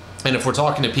 And if we're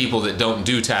talking to people that don't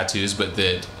do tattoos but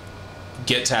that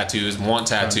get tattoos, want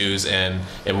tattoos, and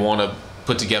want to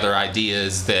put together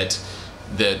ideas that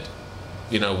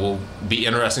will be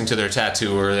interesting to their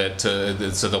tattooer, so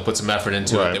they'll put some effort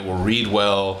into it, that will read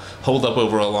well, hold up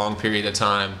over a long period of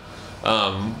time.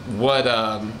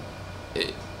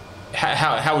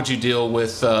 How would you deal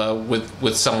with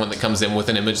someone that comes in with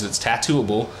an image that's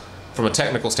tattooable from a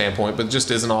technical standpoint, but just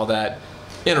isn't all that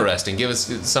interesting? Give us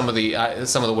some of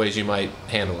the ways you might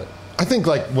handle it. I think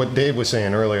like what Dave was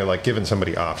saying earlier, like giving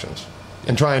somebody options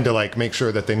and trying to like make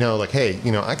sure that they know, like, hey,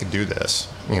 I could do this,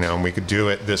 and we could do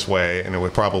it this way, and it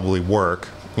would probably work,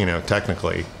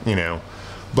 technically,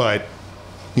 but.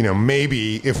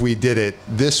 Maybe if we did it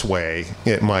this way,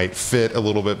 it might fit a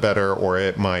little bit better, or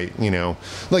it might,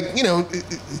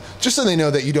 just so they know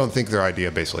that you don't think their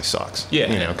idea basically sucks.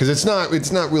 Yeah. Because it's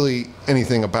not really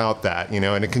anything about that,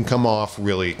 and it can come off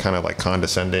really kind of like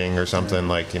condescending or something,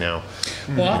 like, Well,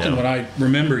 often what I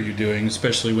remember you doing,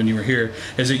 especially when you were here,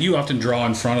 is that you often draw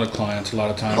in front of the clients a lot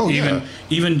of times. Oh,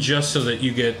 even just so that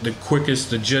you get the quickest,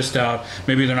 the gist out.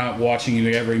 Maybe they're not watching you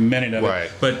every minute of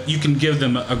it, but you can give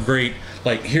them a great,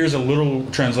 like, here's a little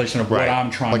translation of what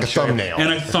I'm trying to show. Like a thumbnail.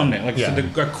 And a thumbnail. Like I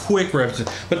said, a quick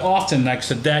reference. But often, like I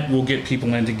said, that will get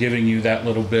people into giving you that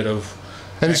little bit of.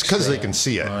 And it's because they can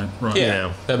see it. Right.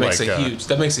 Yeah, that makes a huge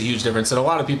difference. And a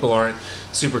lot of people aren't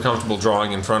super comfortable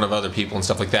drawing in front of other people and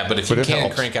stuff like that. But if you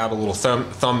can crank out a little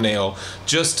thumbnail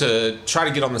just to try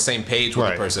to get on the same page with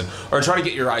the person, or try to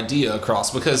get your idea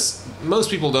across, because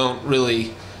most people don't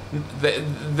really. They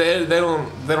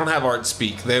don't have art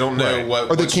speak. They don't know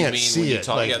what they you can't mean see when you it.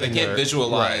 talk. Like they can't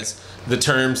visualize the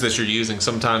terms that you're using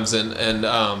sometimes,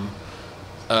 and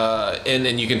and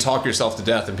then you can talk yourself to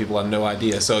death and people have no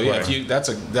idea. So yeah, if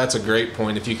that's a great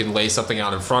point. If you can lay something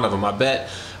out in front of them, I bet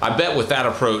with that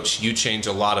approach you change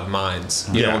a lot of minds.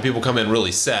 You know, when people come in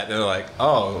really set, they're like,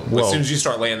 oh, as soon as you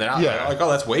start laying that out, they're like, oh,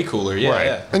 that's way cooler.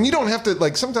 Yeah. And you don't have to,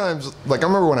 like, sometimes, like, I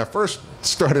remember when I first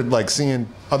started, like, seeing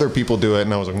other people do it,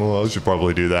 and I was like, well, I should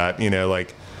probably do that. You know,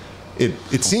 like,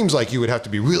 it seems like you would have to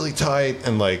be really tight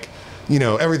and, like, you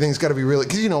know, everything's got to be really,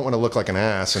 because you don't want to look like an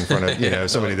ass in front of, you know,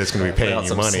 somebody that's going to be paying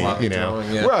you money, you know.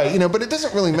 Right, you know, but it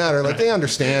doesn't really matter. Like, they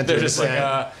understand. They're just like,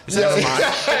 is that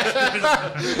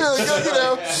mine? You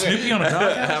know, Snoopy on a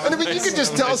dog. I mean, you could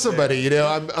just tell somebody, you know,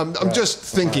 I'm just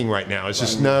thinking right now. It's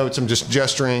just notes. I'm just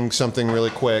gesturing something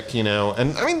really quick, you know.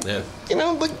 And I mean, you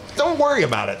know, like, don't worry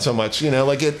about it so much, you know.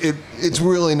 Like, it's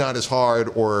really not as hard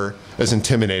or as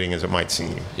intimidating as it might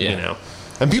seem, you know.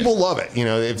 And people love it, you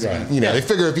know. If you know, they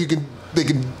figure if you can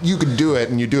do it,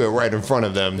 and you do it right in front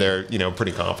of them, they're, you know,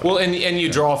 pretty confident. Well, and you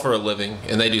draw for a living,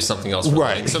 and they do something else for a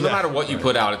living. So no matter what you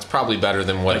put out, it's probably better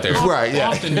than what they're.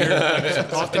 Often your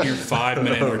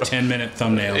 5-minute or 10-minute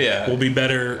thumbnail will be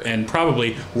better and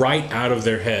probably right out of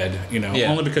their head, you know,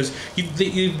 only because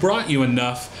you've brought you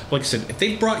enough. Like I said, if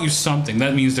they brought you something,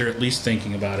 that means they're at least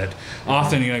thinking about it.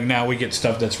 Often, you know, now we get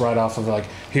stuff that's right off of, like,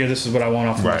 here, this is what I want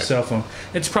off of my cell phone.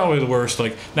 It's probably the worst.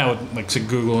 Like, now with, like, say,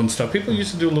 Google and stuff, people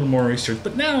used to do a little more research.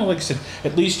 But now, like I said,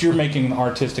 at least you're making an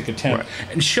artistic attempt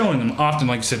and showing them. Often,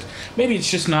 like I said, maybe it's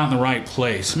just not in the right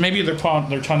place. Maybe they're trying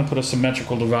to put a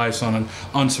symmetrical device on an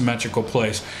unsymmetrical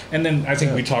place. And then I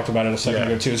think we talked about it a second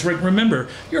ago, too. Is remember,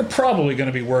 you're probably going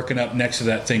to be working up next to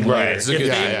that thing later. If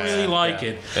they really like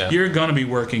it, you're going to be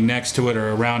working next to it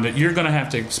or around it. You're going to have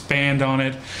to expand on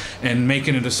it and make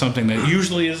it into something that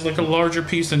usually is like a larger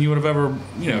piece than you would have ever,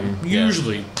 you know,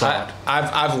 usually thought.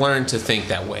 I've learned to think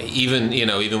that way. Even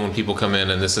when people come in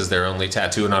and this is their only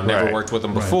tattoo and I've never worked with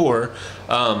them before,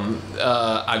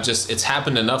 it's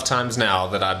happened enough times now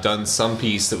that I've done some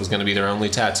piece that was going to be their only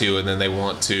tattoo, and then they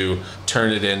want to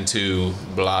turn it into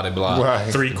blah blah blah.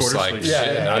 3/4 like, shit,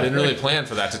 I didn't really plan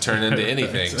for that to turn into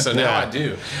anything. So now I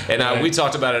do. And we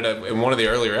talked about it in one of the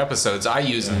earlier episodes. I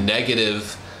use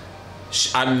negative.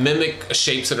 I mimic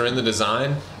shapes that are in the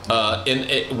design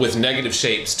with negative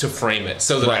shapes to frame it,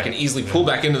 so that I can easily pull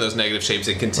back into those negative shapes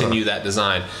and continue that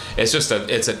design. It's just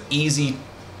it's an easy,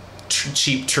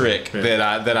 cheap trick that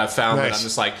I've found. That I'm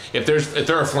just like, if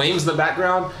there are flames in the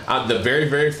background, the very,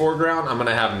 very foreground, I'm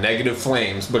gonna have negative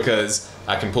flames because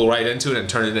I can pull right into it and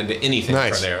turn it into anything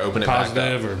from there. Open it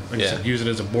positive, back up. Or like said, use it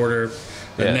as a border.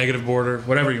 A negative border,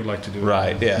 whatever you'd like to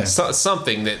do. So,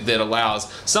 something that allows,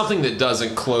 something that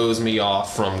doesn't close me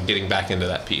off from getting back into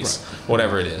that piece,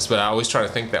 whatever it is. But I always try to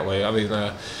think that way. I mean,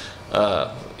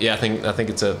 I think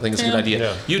it's a good idea.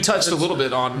 Yeah. You touched a little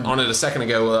bit on it a second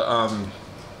ago.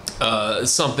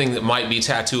 Something that might be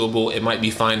tattooable, it might be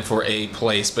fine for a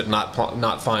place, but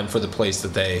not fine for the place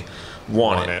that they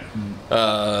want it.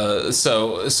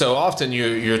 So often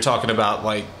you're talking about,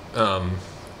 like,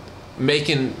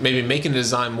 making the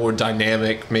design more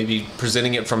dynamic, maybe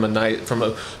presenting it from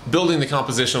building the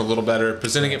composition a little better,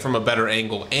 presenting it from a better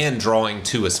angle, and drawing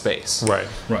to a space. Right.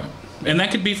 And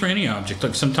that could be for any object.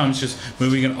 Like, sometimes just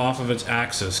moving it off of its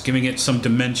axis, giving it some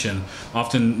dimension.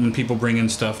 Often when people bring in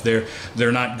stuff,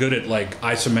 they're not good at, like,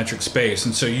 isometric space,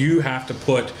 and so you have to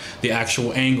put the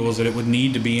actual angles that it would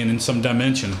need to be in some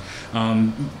dimension.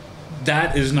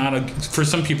 That is not for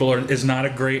some people is not a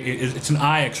great. It's an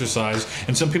eye exercise,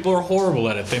 and some people are horrible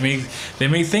at it. They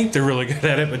may think they're really good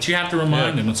at it, but you have to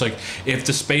remind them. It's like, if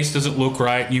the space doesn't look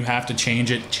right, you have to change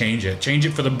it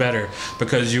for the better,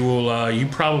 because you will. You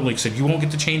probably said you won't get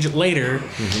to change it later,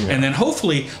 and then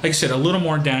hopefully, like I said, a little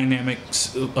more dynamic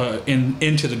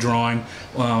into the drawing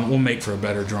will make for a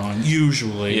better drawing.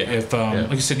 Usually, if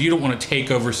like I said, you don't want to take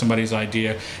over somebody's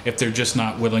idea if they're just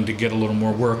not willing to get a little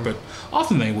more work, but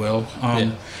often they will.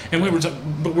 And we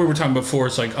were talking before,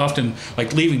 it's like, often,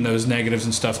 like, leaving those negatives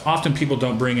and stuff, often people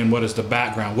don't bring in what is the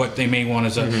background. What they may want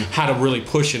is how to really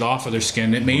push it off of their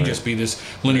skin. It may just be this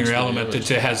linear element that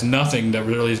has nothing that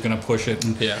really is going to push it.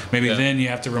 And then you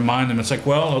have to remind them, it's like,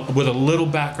 well, with a little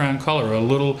background color, a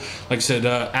little, like I said,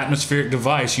 atmospheric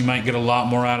device, you might get a lot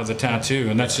more out of the tattoo.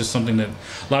 And that's just something that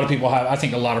a lot of people have, I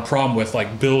think, a lot of problem with,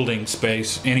 like, building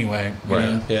space anyway.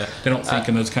 They don't think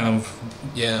in those kind of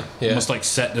almost like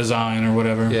set design or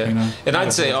whatever. You know? And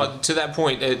I'd say, to that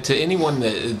point, to anyone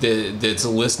that's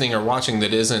listening or watching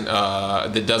that isn't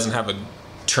that doesn't have a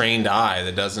trained eye,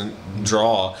 that doesn't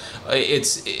draw,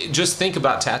 just think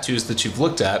about tattoos that you've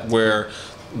looked at where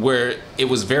it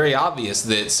was very obvious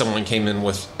that someone came in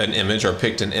with an image or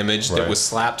picked an image that was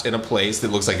slapped in a place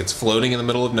that looks like it's floating in the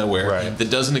middle of nowhere,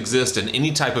 that doesn't exist in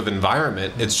any type of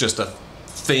environment. It's just a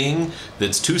thing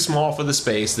that's too small for the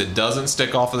space, that doesn't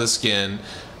stick off of the skin,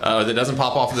 that doesn't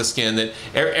pop off of the skin, that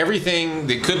everything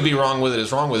that could be wrong with it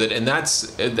is wrong with it. And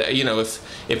that's, you know,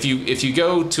 if you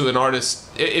go to an artist,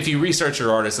 if you research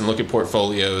your artist and look at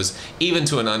portfolios, even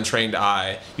to an untrained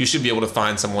eye, you should be able to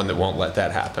find someone that won't let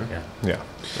that happen. Yeah.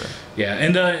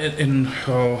 And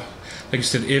like I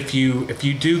said, if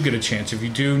you do get a chance, if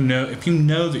you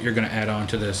know that you're going to add on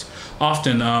to this,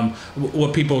 often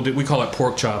what people do, we call it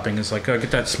pork chopping. It's like, oh,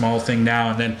 get that small thing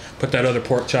now and then put that other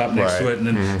pork chop next to it, and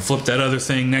then flip that other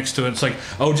thing next to it. It's like,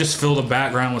 oh, just fill the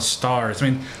background with stars. I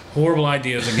mean, horrible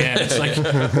ideas again. It's like,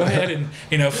 go ahead and,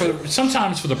 you know,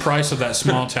 sometimes for the price of that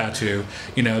small tattoo,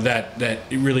 you know, that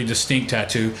really distinct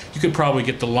tattoo, you could probably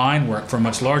get the line work for a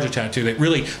much larger tattoo that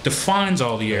really defines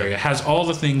all the area, has all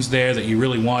the things there that you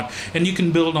really want, and you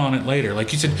can build on it later.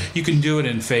 Like you said, you can do it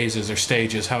in phases or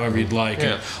stages, however you'd like.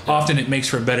 And often it makes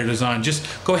for a better design. Just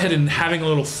go ahead and having a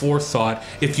little forethought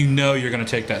if you know you're going to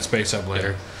take that space up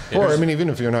later. Or, I mean, even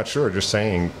if you're not sure, just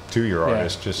saying to your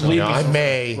artist, just, you know, I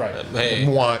may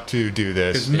want to do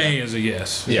this. Because may is a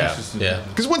yes. Yeah.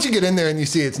 Because once you get in there and you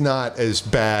see it's not as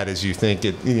bad as you think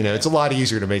it, you know, it's a lot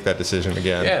easier to make that decision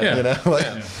again. You know?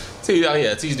 Like, See,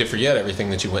 it's easy to forget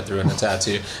everything that you went through in a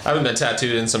tattoo. I haven't been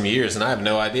tattooed in some years, and I have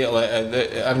no idea.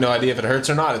 I have no idea if it hurts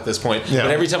or not at this point. Yeah.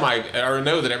 But every time I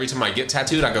get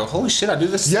tattooed, I go, "Holy shit, I do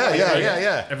this."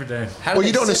 Yeah. Every day. Well,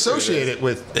 you don't associate it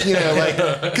with, you know, like,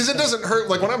 because it doesn't hurt.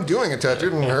 Like when I'm doing a tattoo,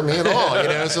 it doesn't hurt me at all. You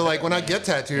know, so like when I get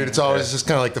tattooed, it's always just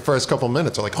kind of like the first couple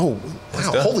minutes are like, oh,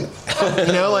 wow, holy,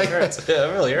 you know, like it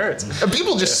really hurts. And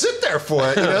people just sit there for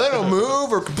it. You know, they don't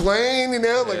move or complain. You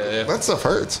know, like that stuff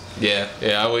hurts. Yeah.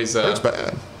 I always. It's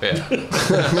bad. Yeah.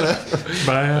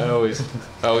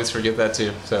 I always forget that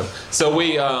too. So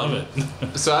we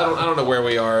so I don't know where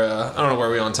we are. I don't know where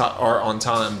we are on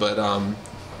time, but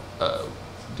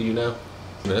do you know?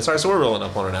 It's all right. So we're rolling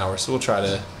up on an hour. So we'll try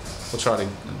to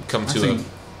come to a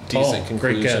decent conclusion.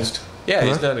 Great guest. Yeah,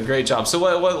 he's done a great job. So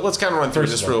let's kind of run through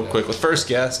this real quick. With first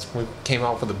guest, we came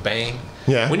out with a bang.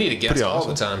 Yeah, we need a guest all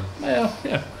the time. Well,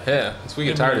 yeah. So we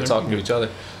get tired of talking to each other.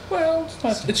 Well,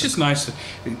 it's just nice.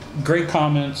 Great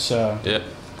comments. Great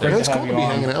it's cool to be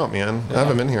hanging out, man. I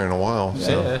haven't been here in a while.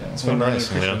 So it's been nice.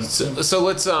 So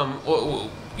let's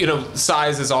you know,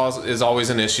 size is always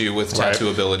an issue with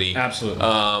tattooability. Absolutely.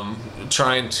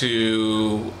 Trying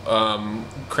to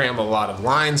cram a lot of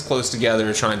lines close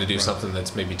together, trying to do something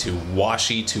that's maybe too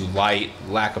washy, too light,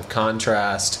 lack of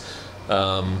contrast.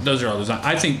 Those are all design.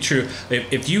 I think true.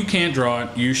 If you can't draw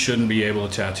it, you shouldn't be able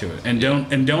to tattoo it. And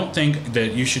don't think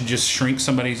that you should just shrink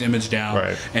somebody's image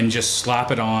down and just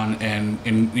slap it on, and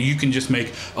you can just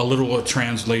make a little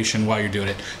translation while you're doing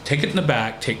it. Take it in the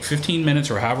back. Take 15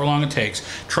 minutes or however long it takes.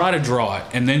 Try to draw it,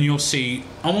 and then you'll see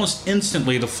almost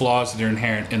instantly the flaws that are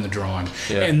inherent in the drawing.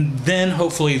 Yeah. And then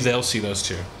hopefully they'll see those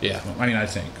too. Yeah. I mean, I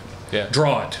think. Yeah.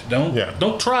 Draw it.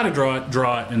 Don't try to draw it.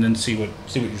 Draw it, and then see what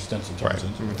your stencil turns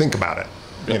into. Think about it.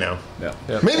 You know.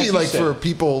 Maybe like for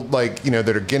people like, you know,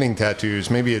 that are getting tattoos,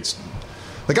 maybe it's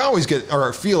like I always get, or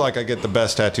I feel like I get the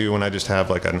best tattoo when I just have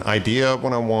like an idea of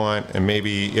what I want, and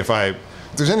maybe if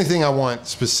there's anything I want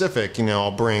specific, you know,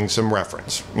 I'll bring some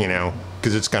reference, you know,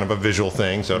 because it's kind of a visual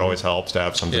thing, so it always helps to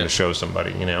have something to show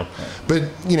somebody, you know. But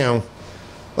you know,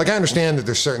 like I understand that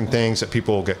there's certain things that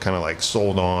people get kind of like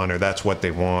sold on, or that's what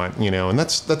they want, you know, and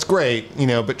that's great, you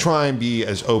know, but try and be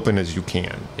as open as you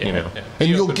can, you know, and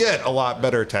you'll get a lot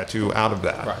better tattoo out of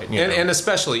that. Right. And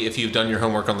especially if you've done your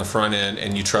homework on the front end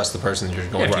and you trust the person that you're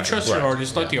going to. If you trust your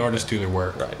artist, let the artist do their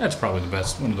work. Right. That's probably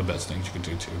one of the best things you can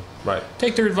do too. Right.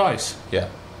 Take their advice. Yeah,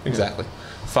 exactly.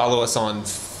 Follow us on,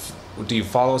 do you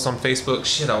follow us on Facebook?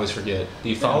 Shit, I always forget. Do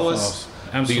you follow us?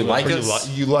 Absolutely. Do you like us?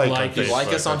 You like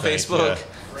us on Facebook? Yeah.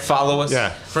 Follow us,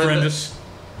 friend us,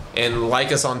 and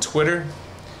like us on Twitter,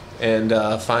 and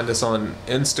find us on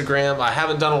Instagram. I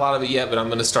haven't done a lot of it yet, but I'm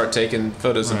going to start taking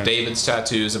photos of David's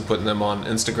tattoos and putting them on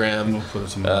Instagram.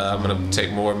 I'm going to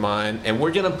take more of mine, and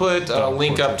we're going to put a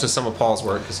link up to some of Paul's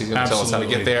work because he's going to tell us how to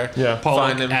get there. Yeah, Paul,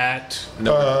 find him at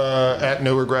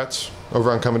No Regrets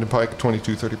over on Covington Pike,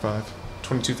 2235.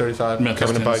 2235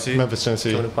 Memphis,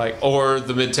 Tennessee. Covington Pike, or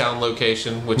the Midtown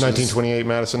location, which 1928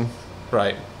 Madison.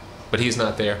 Right. But he's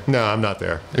not there. No, I'm not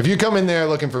there. If you come in there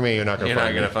looking for me, you're not going to find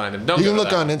me. You're not going to find him. You can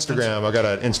look on Instagram. I got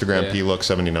an Instagram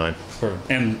plook79.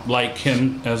 And like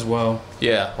him as well.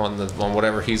 Yeah, on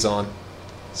whatever he's on.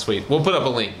 Sweet. We'll put up a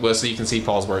link so you can see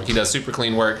Paul's work. He does super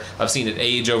clean work. I've seen it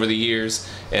age over the years,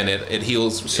 and it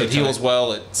heals. It heals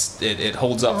well. It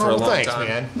holds up for a long time.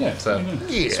 Man. Yeah. So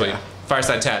sweet.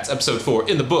 Fireside Tats, episode 4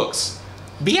 in the books.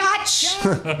 Biatch.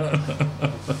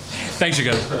 Thanks, you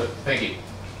guys. Thank you.